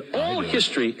in all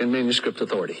history in manuscript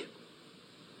authority?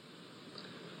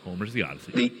 Homer's The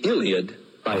Odyssey. The Iliad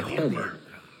by Homer.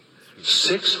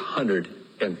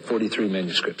 643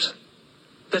 manuscripts.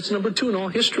 That's number 2 in all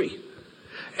history.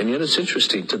 And yet it's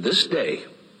interesting, to this day,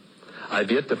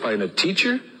 I've yet to find a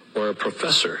teacher or a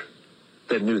professor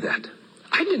that knew that.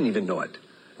 I didn't even know it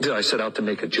until I set out to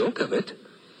make a joke of it.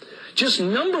 Just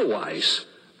number-wise.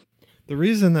 The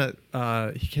reason that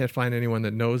he can't find anyone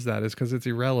that knows that is because it's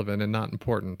irrelevant and not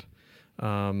important.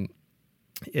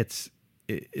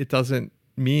 It doesn't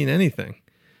mean anything.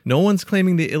 No one's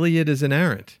claiming the Iliad is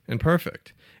inerrant and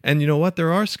perfect. And you know what?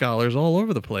 There are scholars all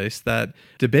over the place that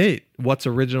debate what's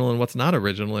original and what's not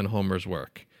original in Homer's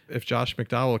work. If Josh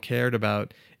McDowell cared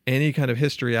about any kind of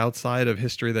history outside of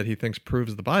history that he thinks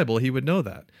proves the Bible, he would know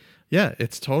that. Yeah,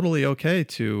 it's totally okay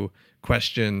to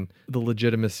question the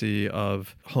legitimacy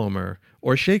of Homer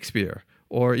or Shakespeare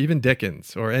or even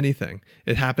Dickens or anything.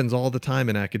 It happens all the time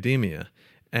in academia.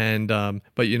 And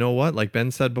but you know what? Like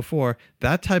Ben said before,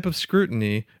 that type of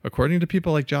scrutiny, according to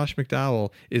people like Josh McDowell,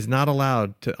 is not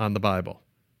allowed on the Bible.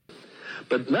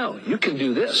 But now you can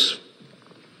do this.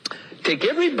 Take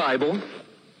every Bible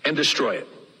and destroy it.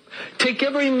 Take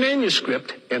every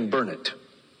manuscript and burn it.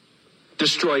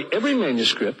 Destroy every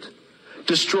manuscript.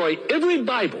 Destroy every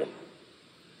Bible.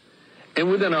 And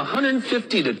within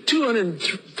 150 to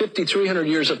 250, 300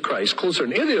 years of Christ, closer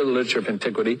than any other literature of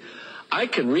antiquity, I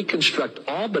can reconstruct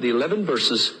all but 11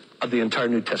 verses of the entire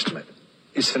New Testament.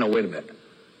 You say, no, wait a minute.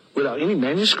 Without any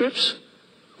manuscripts?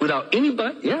 Without any,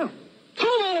 yeah. Throw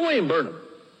them all away and burn them.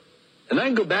 And I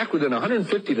can go back within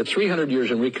 150 to 300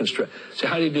 years and reconstruct. So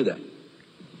how do you do that?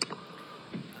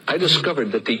 I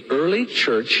discovered that the early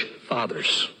church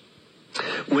fathers,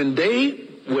 when they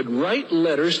would write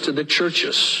letters to the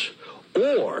churches,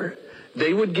 or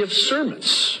they would give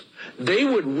sermons, they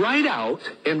would write out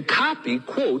and copy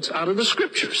quotes out of the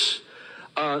scriptures.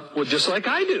 Well, just like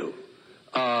I do.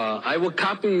 I will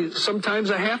copy sometimes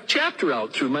a half chapter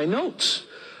out through my notes.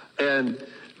 And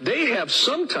they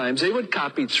would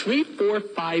copy 3, 4,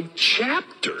 5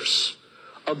 chapters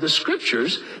of the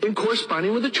scriptures in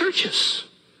corresponding with the churches.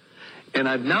 And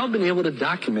I've now been able to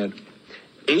document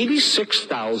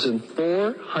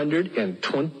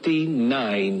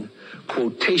 86,429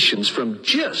 quotations from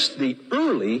just the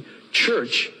early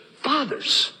church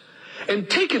fathers. And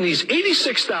taking these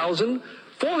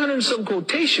 86,400 and some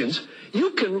quotations,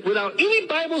 you can, without any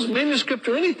Bible's manuscript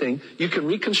or anything, you can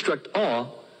reconstruct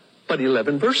all but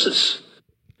 11 verses.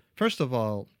 First of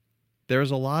all,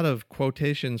 there's a lot of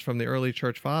quotations from the early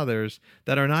church fathers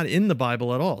that are not in the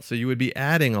Bible at all. So you would be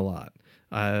adding a lot.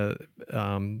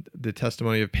 The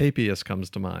testimony of Papias comes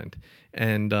to mind.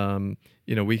 And,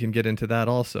 we can get into that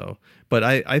also. But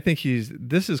I think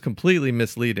this is completely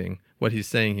misleading what he's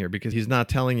saying here, because he's not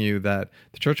telling you that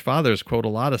the church fathers quote a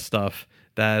lot of stuff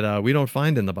that we don't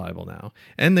find in the Bible now.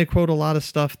 And they quote a lot of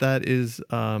stuff that is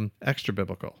extra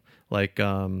biblical, like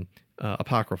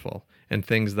apocryphal, and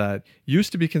things that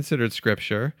used to be considered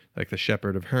scripture, like the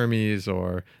Shepherd of Hermes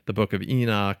or the Book of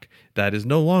Enoch, that is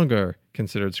no longer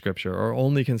considered scripture, or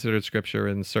only considered scripture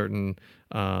in certain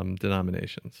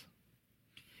denominations.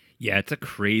 Yeah, it's a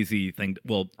crazy thing.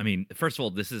 Well, I mean, first of all,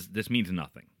 this means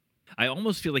nothing. I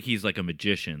almost feel like he's like a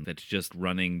magician that's just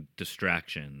running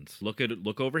distractions. Look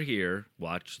over here,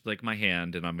 watch like my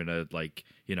hand, and I'm gonna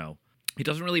it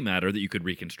doesn't really matter that you could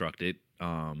reconstruct it.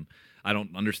 I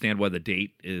don't understand why the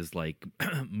date is like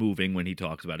moving when he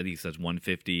talks about it. He says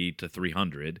 150 to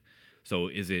 300. So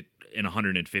is it in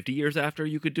 150 years after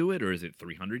you could do it, or is it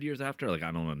 300 years after? Like,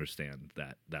 I don't understand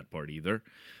that part either.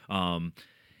 And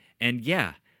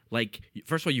yeah, like,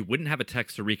 first of all, you wouldn't have a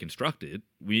text to reconstruct it.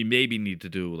 We maybe need to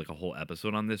do like a whole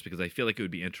episode on this, because I feel like it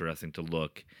would be interesting to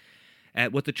look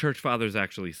at what the church fathers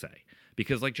actually say.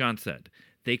 Because like John said,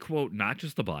 they quote not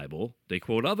just the Bible, they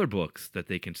quote other books that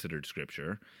they considered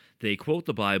scripture. They quote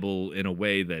the Bible in a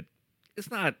way that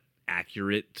is not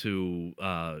accurate to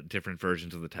different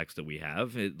versions of the text that we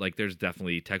have. There's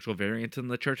definitely textual variants in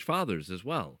the church fathers as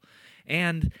well.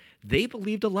 And they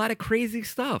believed a lot of crazy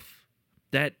stuff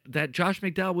that Josh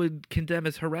McDowell would condemn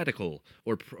as heretical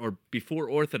or before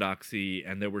orthodoxy,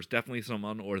 and there was definitely some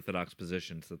unorthodox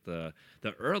positions that the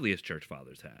earliest church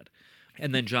fathers had.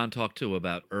 And then John talked, too,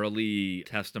 about early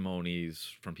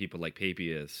testimonies from people like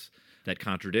Papias that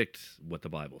contradict what the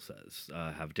Bible says,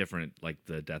 have different, like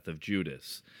the death of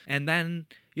Judas. And then,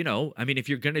 if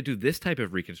you're going to do this type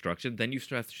of reconstruction, then you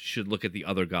should look at the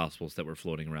other Gospels that were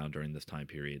floating around during this time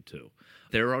period, too.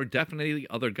 There are definitely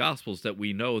other Gospels that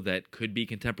we know that could be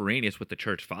contemporaneous with the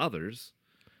church fathers.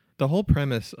 The whole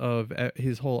premise of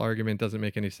his whole argument doesn't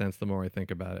make any sense the more I think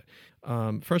about it.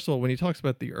 First of all, when he talks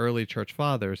about the early church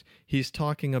fathers, he's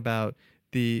talking about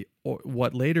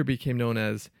what later became known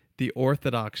as the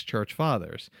Orthodox church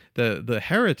fathers. The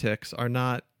heretics are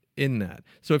not in that.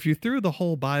 So if you threw the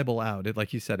whole Bible out,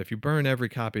 like you said, if you burn every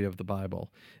copy of the Bible,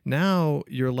 now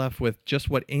you're left with just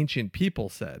what ancient people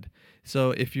said.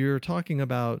 So if you're talking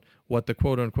about what the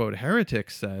quote-unquote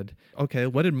heretics said, okay,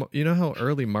 you know how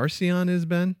early Marcion is,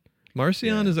 Ben?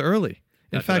 Marcion is early.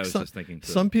 In fact,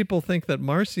 some people think that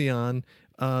Marcion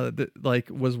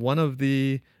was one of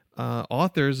the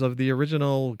authors of the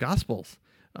original Gospels.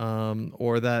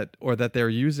 Or that they're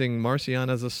using Marcion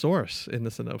as a source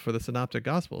for the Synoptic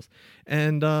Gospels.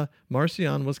 And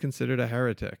Marcion was considered a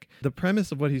heretic. The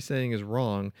premise of what he's saying is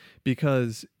wrong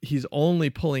because he's only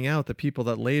pulling out the people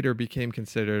that later became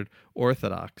considered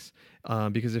Orthodox.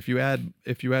 Because if you add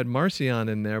Marcion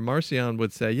in there, Marcion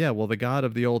would say, yeah, well, the God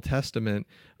of the Old Testament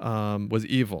was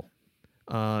evil.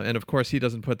 And of course, he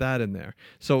doesn't put that in there.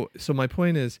 So my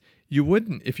point is, you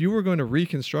wouldn't, if you were going to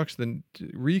reconstruct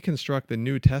the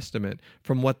New Testament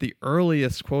from what the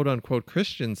earliest quote unquote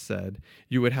Christians said,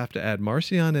 you would have to add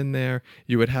Marcion in there.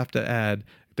 You would have to add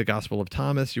the Gospel of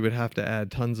Thomas. You would have to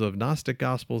add tons of Gnostic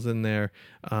Gospels in there.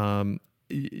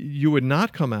 You would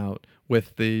not come out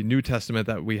with the New Testament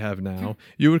that we have now.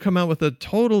 You would come out with a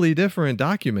totally different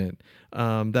document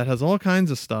that has all kinds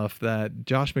of stuff that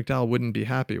Josh McDowell wouldn't be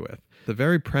happy with. The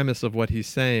very premise of what he's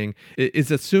saying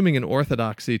is assuming an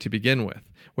orthodoxy to begin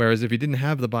with. Whereas if you didn't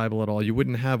have the Bible at all, you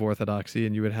wouldn't have orthodoxy,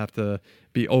 and you would have to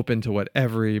be open to what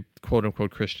every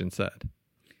quote-unquote Christian said.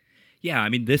 Yeah, I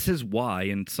mean, this is why,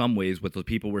 in some ways, what the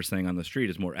people were saying on the street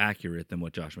is more accurate than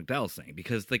what Josh McDowell's saying.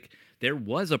 Because there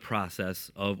was a process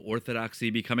of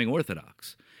orthodoxy becoming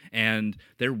orthodox. And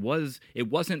it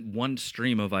wasn't one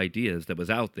stream of ideas that was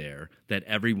out there that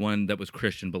everyone that was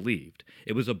Christian believed.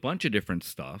 It was a bunch of different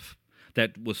stuff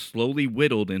that was slowly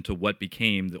whittled into what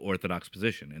became the Orthodox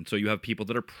position. And so you have people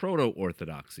that are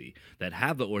proto-Orthodoxy, that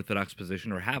have the Orthodox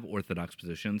position or have Orthodox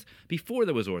positions before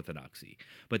there was Orthodoxy.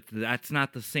 But that's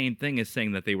not the same thing as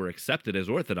saying that they were accepted as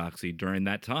Orthodoxy during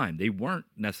that time. They weren't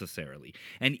necessarily.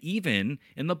 And even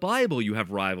in the Bible, you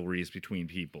have rivalries between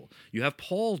people. You have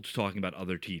Paul talking about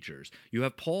other teachers. You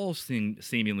have Paul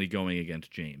seemingly going against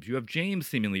James. You have James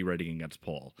seemingly writing against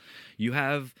Paul. You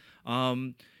have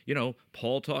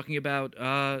Paul talking about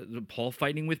Paul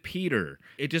fighting with Peter.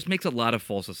 It just makes a lot of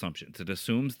false assumptions. It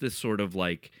assumes this sort of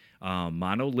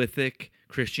monolithic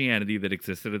Christianity that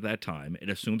existed at that time. It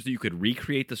assumes that you could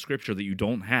recreate the scripture that you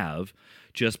don't have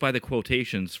just by the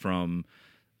quotations from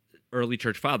early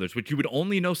church fathers, which you would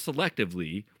only know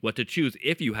selectively what to choose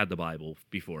if you had the Bible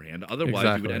beforehand.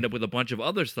 Otherwise, you would end up with a bunch of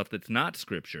other stuff that's not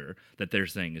scripture that they're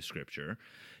saying is scripture.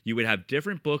 You would have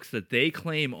different books that they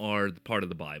claim are part of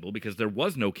the Bible because there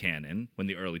was no canon when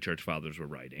the early church fathers were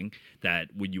writing that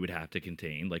you would have to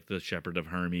contain, like the Shepherd of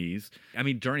Hermes. I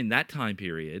mean, during that time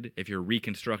period, if you're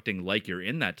reconstructing like you're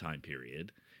in that time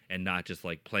period and not just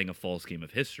like playing a false game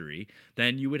of history,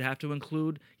 then you would have to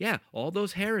include, all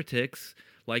those heretics,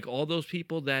 like all those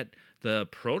people that the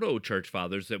proto-church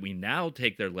fathers that we now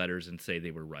take their letters and say they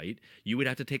were right. You would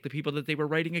have to take the people that they were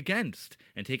writing against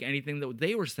and take anything that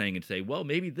they were saying and say, well,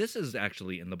 maybe this is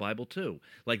actually in the Bible too.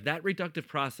 Like that reductive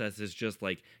process is just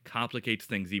like complicates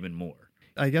things even more.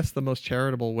 I guess the most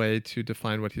charitable way to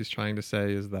define what he's trying to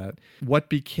say is that what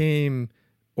became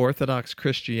Orthodox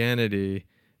Christianity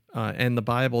and the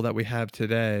Bible that we have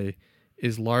today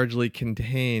is largely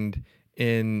contained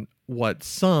in what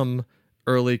some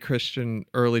early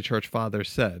church fathers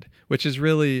said, which is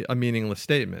really a meaningless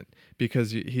statement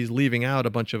because he's leaving out a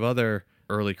bunch of other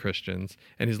early Christians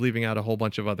and he's leaving out a whole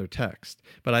bunch of other texts.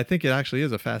 But I think it actually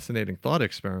is a fascinating thought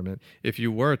experiment if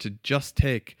you were to just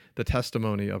take the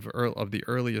testimony of the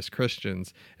earliest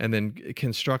Christians and then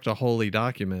construct a holy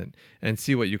document and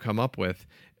see what you come up with.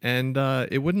 And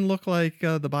it wouldn't look like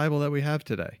the Bible that we have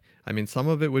today. I mean, some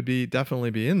of it would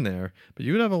definitely be in there, but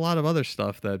you would have a lot of other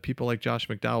stuff that people like Josh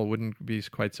McDowell wouldn't be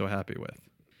quite so happy with.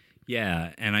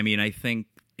 Yeah, and I mean, I think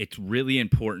it's really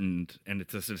important, and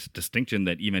it's a distinction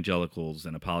that evangelicals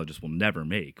and apologists will never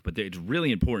make, but it's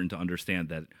really important to understand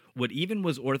that what even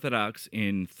was Orthodox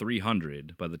in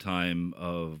 300 by the time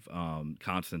of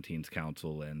Constantine's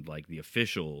council and like the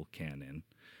official canon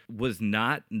was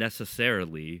not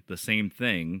necessarily the same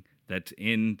thing that's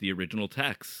in the original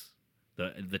texts.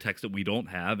 The text that we don't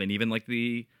have, and even like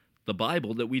the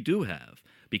Bible that we do have,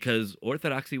 because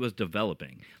Orthodoxy was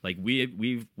developing. Like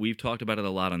we've talked about it a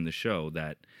lot on the show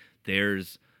that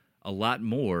there's a lot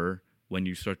more when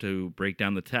you start to break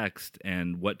down the text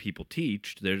and what people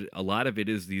teach. There's a lot of it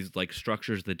is these like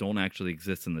structures that don't actually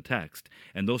exist in the text,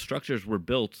 and those structures were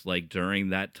built like during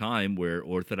that time where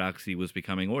Orthodoxy was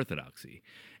becoming Orthodoxy,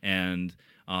 and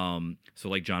so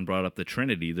like John brought up the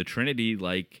Trinity. The Trinity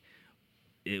like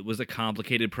it was a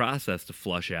complicated process to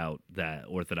flush out that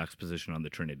Orthodox position on the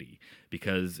Trinity,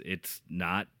 because it's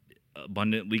not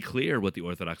abundantly clear what the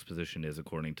Orthodox position is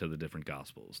according to the different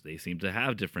Gospels. They seem to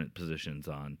have different positions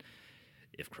on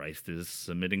if Christ is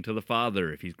submitting to the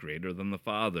Father, if he's greater than the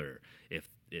Father, if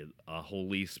a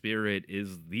Holy Spirit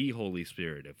is the Holy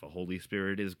Spirit, if a Holy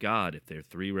Spirit is God, if they're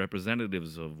three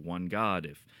representatives of one God,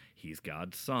 if he's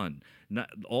God's Son.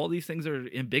 All these things are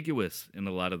ambiguous in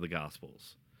a lot of the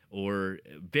Gospels, or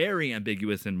very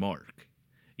ambiguous in Mark,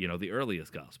 the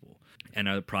earliest Gospel. And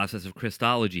a process of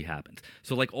Christology happens.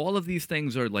 So, like, all of these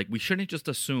things are, like, we shouldn't just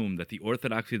assume that the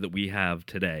orthodoxy that we have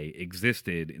today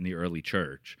existed in the early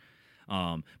church.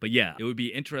 But yeah, it would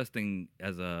be interesting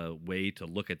as a way to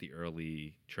look at the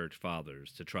early church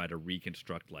fathers to try to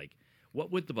reconstruct, like,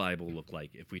 what would the Bible look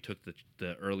like if we took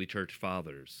the early church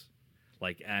fathers,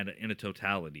 like, in a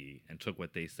totality, and took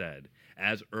what they said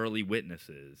as early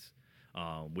witnesses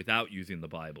without using the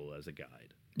Bible as a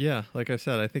guide. Yeah, like I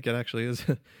said, I think it actually is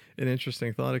an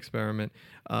interesting thought experiment.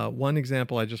 One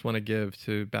example I just want to give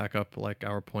to back up, like,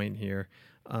 our point here.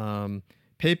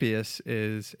 Papias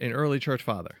is an early church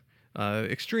father.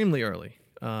 Extremely early.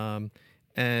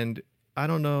 And I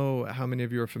don't know how many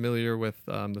of you are familiar with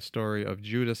the story of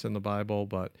Judas in the Bible,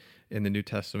 but in the New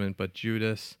Testament. But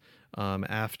Judas,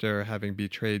 after having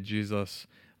betrayed Jesus,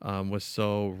 was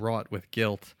so wrought with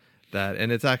guilt that,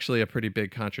 and it's actually a pretty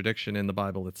big contradiction in the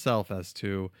Bible itself as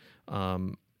to,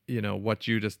 what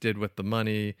Judas did with the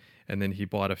money, and then he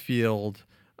bought a field,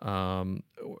 and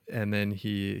then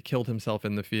he killed himself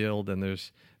in the field, and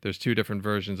there's two different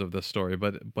versions of this story,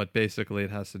 but basically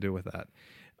it has to do with that.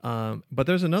 But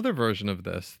there's another version of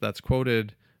this that's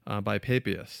quoted by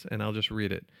Papias, and I'll just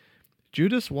read it.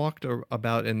 Judas walked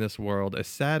about in this world a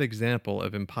sad example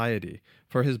of impiety,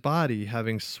 for his body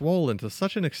having swollen to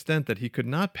such an extent that he could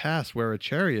not pass where a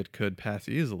chariot could pass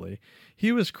easily,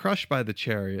 he was crushed by the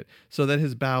chariot so that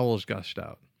his bowels gushed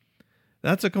out.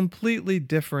 That's a completely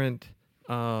different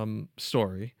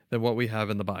story than what we have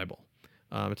in the Bible.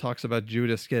 It talks about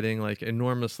Judas getting, like,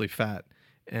 enormously fat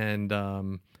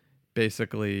and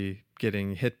basically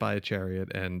getting hit by a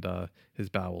chariot and his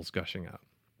bowels gushing out.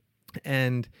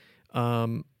 And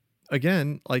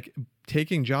again, like,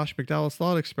 taking Josh McDowell's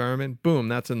thought experiment, boom,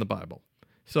 that's in the Bible.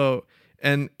 So,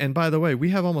 and by the way, we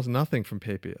have almost nothing from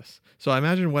Papias. So I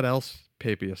imagine what else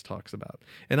Papias talks about.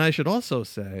 And I should also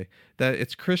say that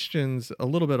it's Christians, a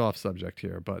little bit off subject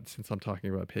here, but since I'm talking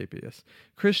about Papias,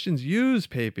 Christians use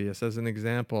Papias as an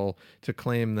example to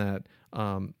claim that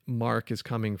Mark is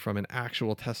coming from an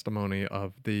actual testimony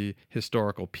of the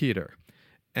historical Peter.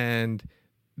 And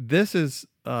this is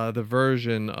the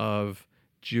version of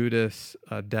Judas'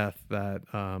 death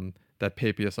that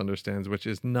Papias understands, which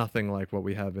is nothing like what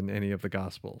we have in any of the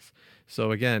Gospels.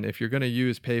 So again, if you're going to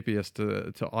use Papias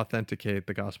to authenticate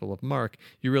the Gospel of Mark,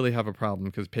 you really have a problem,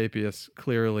 because Papias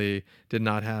clearly did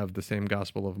not have the same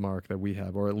Gospel of Mark that we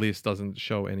have, or at least doesn't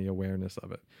show any awareness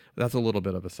of it. That's a little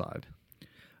bit of a side.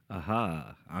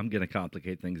 Aha, I'm going to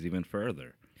complicate things even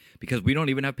further, because we don't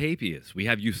even have Papias. We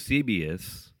have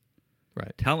Eusebius,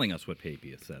 right, telling us what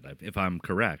Papias said, if I'm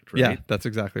correct, right? Yeah, that's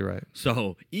exactly right.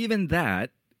 So even that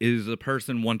is a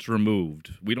person once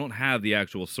removed. We don't have the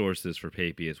actual sources for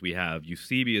Papias. We have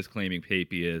Eusebius claiming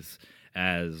Papias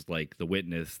as, like, the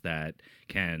witness that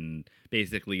can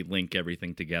basically link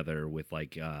everything together with,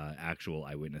 like, actual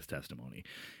eyewitness testimony.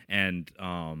 And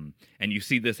you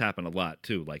see this happen a lot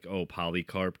too, like, oh,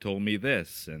 Polycarp told me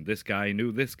this, and this guy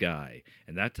knew this guy,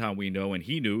 and that's how we know, and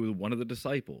he knew one of the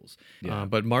disciples. Yeah.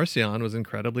 But Marcion was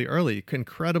incredibly early,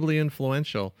 incredibly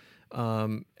influential,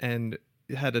 and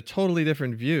had a totally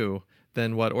different view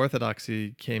than what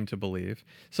Orthodoxy came to believe.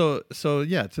 So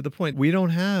yeah, to the point, we don't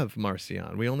have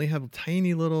Marcion. We only have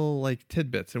tiny little, like,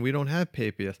 tidbits, and we don't have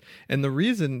Papias. And the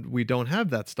reason we don't have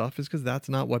that stuff is because that's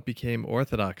not what became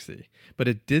Orthodoxy. But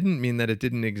it didn't mean that it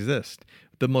didn't exist.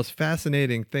 The most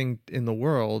fascinating thing in the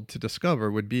world to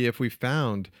discover would be if we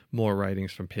found more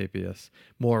writings from Papias,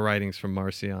 more writings from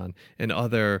Marcion, and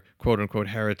other quote-unquote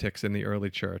heretics in the early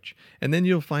church. And then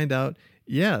you'll find out,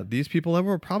 yeah, these people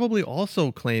were probably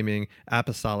also claiming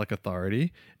apostolic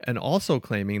authority and also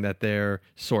claiming that their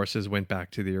sources went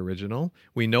back to the original.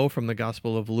 We know from the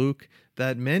Gospel of Luke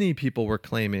that many people were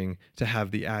claiming to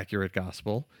have the accurate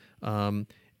gospel.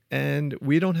 And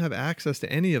we don't have access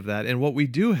to any of that. And what we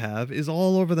do have is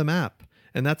all over the map.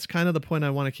 And that's kind of the point I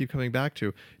want to keep coming back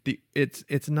to.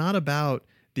 It's not about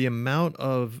the amount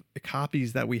of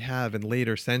copies that we have in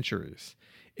later centuries.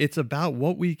 It's about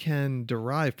what we can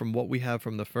derive from what we have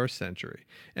from the first century.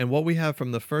 And what we have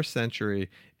from the first century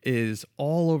is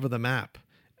all over the map.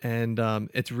 And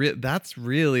that's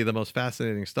really the most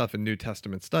fascinating stuff in New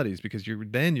Testament studies, because you're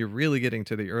really getting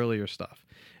to the earlier stuff.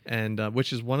 And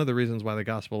which is one of the reasons why the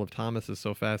Gospel of Thomas is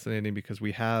so fascinating, because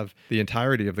we have the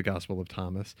entirety of the Gospel of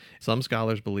Thomas. Some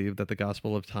scholars believe that the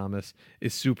Gospel of Thomas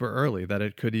is super early, that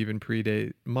it could even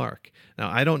predate Mark. Now,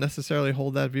 I don't necessarily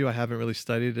hold that view. I haven't really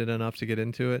studied it enough to get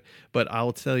into it. But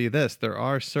I'll tell you this, there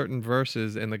are certain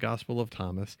verses in the Gospel of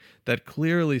Thomas that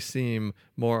clearly seem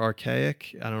more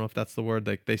archaic. I don't know if that's the word.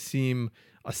 Like, they seem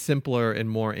a simpler and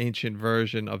more ancient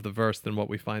version of the verse than what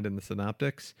we find in the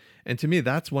synoptics. And to me,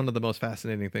 that's one of the most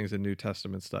fascinating things in New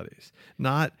Testament studies.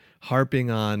 Not harping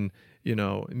on,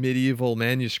 medieval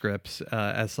manuscripts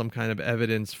as some kind of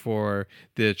evidence for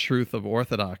the truth of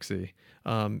orthodoxy.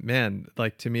 To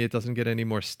me, it doesn't get any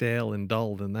more stale and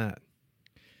dull than that.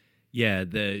 Yeah,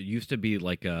 there used to be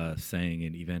like a saying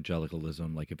in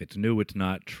evangelicalism, like if it's new, it's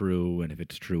not true, and if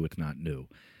it's true, it's not new.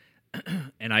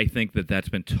 And I think that that's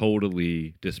been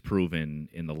totally disproven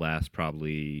in the last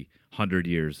probably 100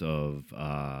 years of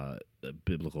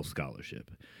biblical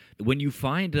scholarship. When you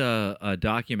find a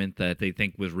document that they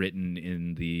think was written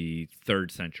in the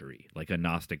 3rd century, like a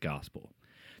Gnostic gospel,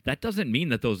 that doesn't mean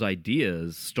that those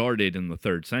ideas started in the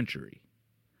 3rd century.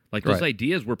 Like, those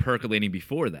ideas were percolating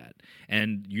before that.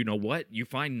 And you know what? You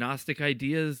find Gnostic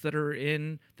ideas that are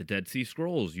in the Dead Sea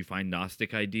Scrolls. You find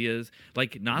Gnostic ideas.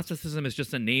 Like, Gnosticism is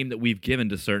just a name that we've given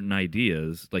to certain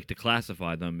ideas, like, to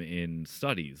classify them in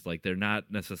studies. Like, they're not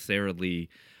necessarily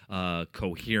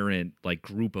coherent, like,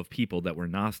 group of people that were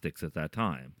Gnostics at that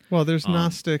time. Well, there's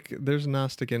Gnostic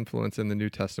influence in the New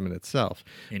Testament itself,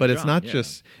 but it's not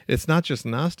just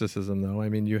Gnosticism, though. I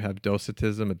mean, you have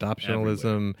Docetism,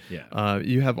 Adoptionalism.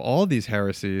 You have all these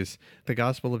heresies. The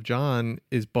Gospel of John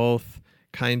is both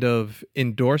kind of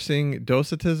endorsing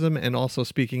Docetism and also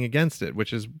speaking against it,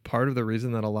 which is part of the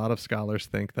reason that a lot of scholars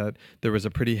think that there was a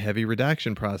pretty heavy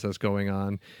redaction process going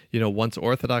on, once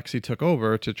Orthodoxy took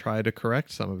over to try to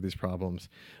correct some of these problems.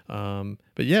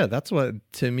 But yeah, that's what,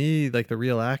 to me, like, the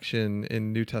real action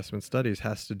in New Testament studies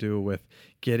has to do with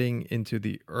getting into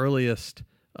the earliest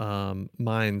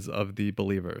minds of the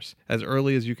believers, as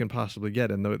early as you can possibly get,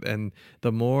 and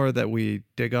the more that we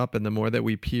dig up and the more that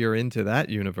we peer into that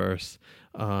universe,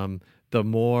 the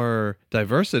more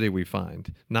diversity we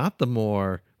find, not the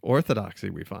more orthodoxy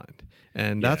we find.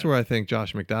 And that's where I think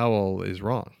Josh McDowell is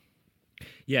wrong.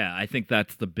 Yeah, I think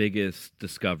that's the biggest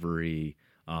discovery,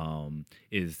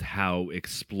 is how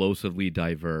explosively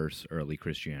diverse early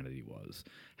Christianity was.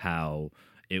 How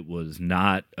it was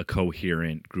not a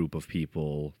coherent group of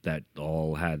people that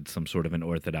all had some sort of an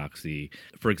orthodoxy.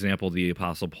 For example, the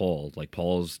Apostle Paul, like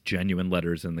Paul's genuine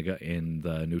letters in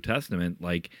the New Testament,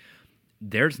 like,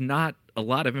 there's not a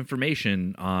lot of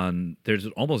information there's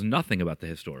almost nothing about the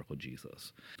historical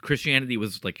Jesus. Christianity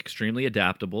was, like, extremely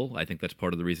adaptable. I think that's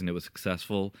part of the reason it was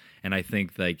successful. And I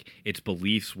think, like, its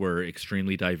beliefs were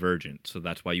extremely divergent. So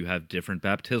that's why you have different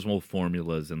baptismal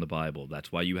formulas in the Bible.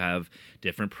 That's why you have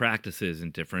different practices in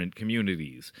different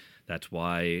communities. That's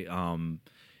why, and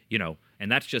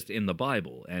that's just in the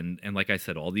Bible. And like I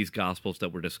said, all these gospels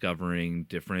that we're discovering,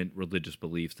 different religious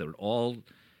beliefs that are all,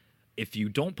 if you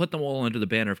don't put them all under the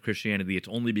banner of Christianity, it's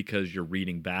only because you're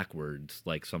reading backwards,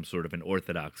 like some sort of an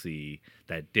orthodoxy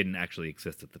that didn't actually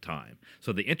exist at the time.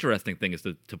 So the interesting thing is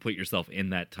to put yourself in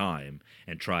that time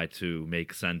and try to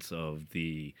make sense of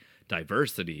the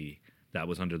diversity that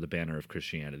was under the banner of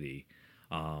Christianity.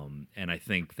 And I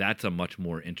think that's a much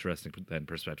more interesting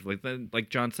perspective. Like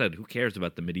John said, who cares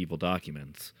about the medieval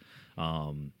documents?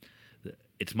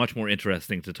 It's much more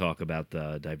interesting to talk about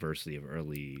the diversity of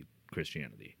early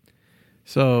Christianity.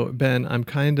 So, Ben, I'm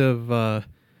kind of,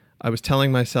 I was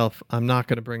telling myself I'm not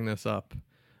going to bring this up,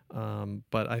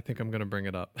 but I think I'm going to bring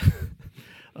it up.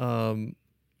 And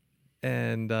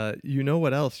you know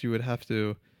what else you would have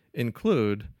to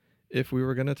include if we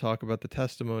were going to talk about the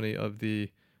testimony of the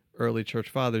early church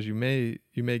fathers? You may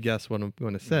guess what I'm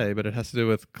going to say, but it has to do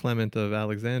with Clement of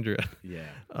Alexandria.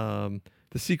 Yeah.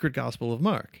 The secret gospel of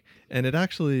Mark. And it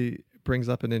actually brings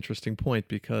up an interesting point,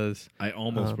 because I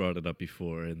almost brought it up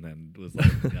before and then was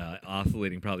like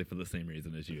oscillating probably for the same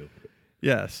reason as you.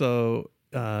 Yeah, so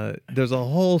there's a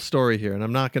whole story here, and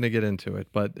I'm not going to get into it,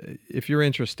 but if you're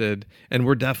interested, and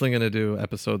we're definitely going to do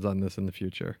episodes on this in the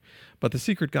future, but the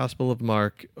secret gospel of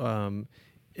Mark,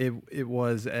 it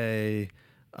was a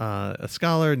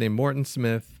scholar named Morton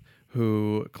Smith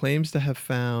who claims to have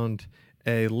found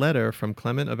a letter from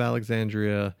Clement of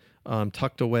Alexandria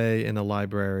tucked away in a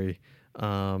library,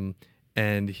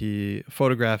 and he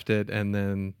photographed it and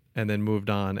then and then moved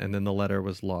on, and then the letter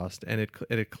was lost. And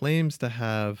it claims to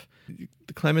have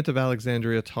Clement of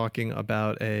Alexandria talking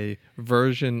about a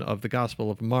version of the Gospel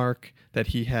of Mark that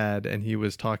he had, and he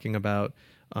was talking about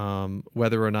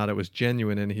whether or not it was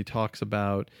genuine. And he talks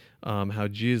about how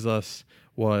Jesus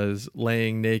was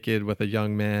laying naked with a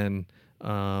young man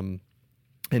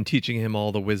and teaching him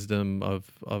all the wisdom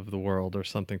of the world, or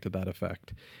something to that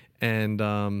effect.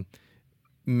 And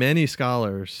many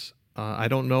scholars, I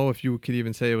don't know if you could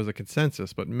even say it was a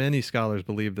consensus, but many scholars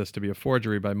believe this to be a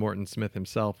forgery by Morton Smith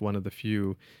himself, one of the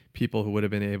few people who would have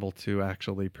been able to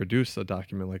actually produce a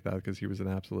document like that, because he was an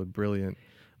absolute brilliant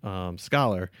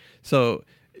scholar. So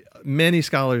many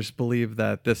scholars believe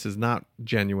that this is not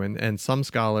genuine, and some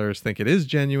scholars think it is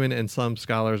genuine, and some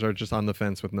scholars are just on the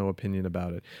fence with no opinion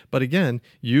about it. But again,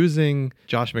 using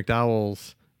Josh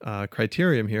McDowell's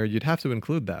criterion here, you'd have to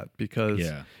include that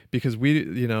because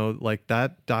we, like,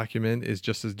 that document is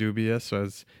just as dubious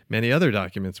as many other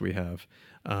documents we have.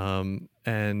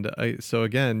 So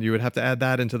again, you would have to add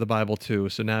that into the Bible too.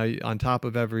 So now on top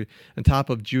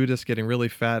of Judas getting really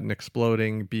fat and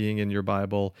exploding being in your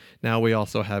Bible, now we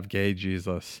also have gay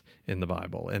Jesus in the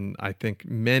Bible. And I think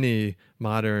many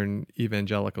modern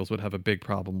evangelicals would have a big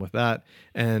problem with that.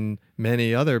 And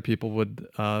many other people would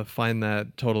find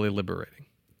that totally liberating.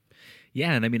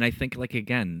 Yeah, and I mean, I think, like,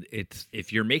 again, it's,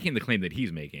 if you're making the claim that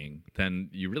he's making, then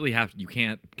you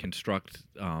can't construct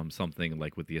something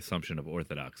like with the assumption of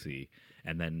orthodoxy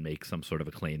and then make some sort of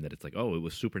a claim that it's like, oh, it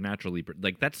was supernaturally,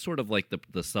 like, that's sort of like the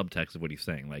subtext of what he's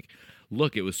saying. Like,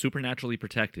 look, it was supernaturally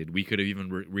protected. We could have even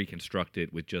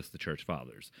reconstructed with just the church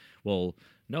fathers. Well,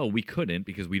 no, we couldn't,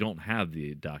 because we don't have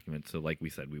the document. So like we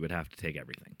said, we would have to take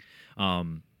everything.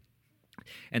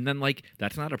 And then, like,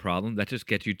 that's not a problem. That just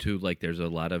gets you to, like, there's a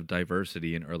lot of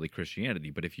diversity in early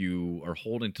Christianity. But if you are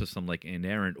holding to some, like,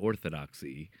 inerrant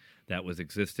orthodoxy that was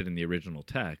existed in the original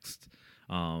text,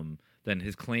 then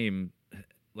his claim,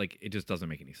 like, it just doesn't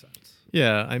make any sense.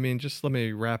 Yeah, I mean, just let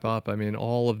me wrap up. I mean,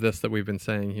 all of this that we've been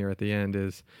saying here at the end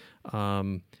is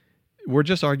we're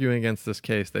just arguing against this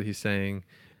case that he's saying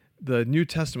the New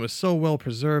Testament was so well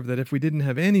preserved that if we didn't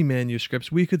have any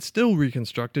manuscripts, we could still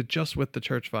reconstruct it just with the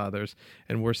church fathers.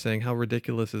 And we're saying, how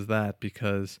ridiculous is that?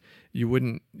 Because you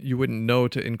wouldn't know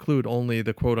to include only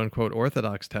the quote unquote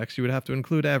orthodox text. You would have to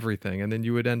include everything, and then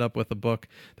you would end up with a book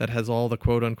that has all the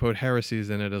quote unquote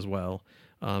heresies in it as well.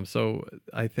 So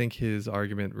I think his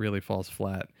argument really falls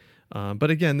flat. But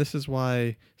again, this is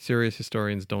why serious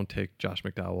historians don't take Josh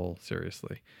McDowell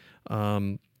seriously.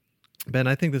 Ben,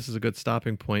 I think this is a good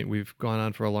stopping point. We've gone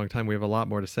on for a long time. We have a lot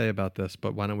more to say about this,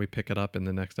 but why don't we pick it up in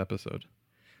the next episode?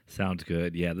 Sounds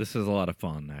good. Yeah, this is a lot of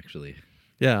fun, actually.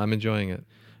 Yeah, I'm enjoying it.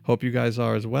 Hope you guys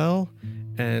are as well.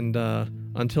 And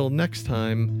until next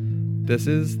time, this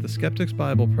is the Skeptics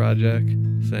Bible Project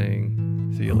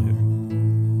saying, see you later.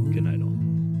 Good night, all.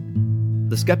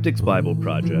 The Skeptics Bible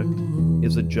Project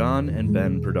is a John and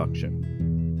Ben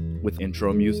production, with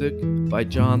intro music by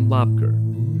John Lobker.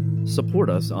 Support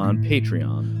us on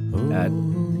Patreon at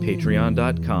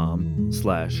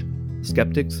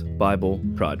patreon.com/Skeptics Bible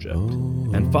Project,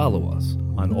 and follow us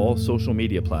on all social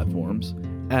media platforms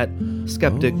at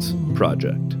Skeptics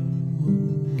Project.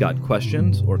 Got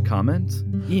questions or comments?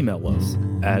 Email us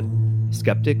at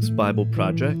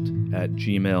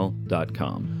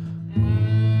skepticsbibleproject@gmail.com.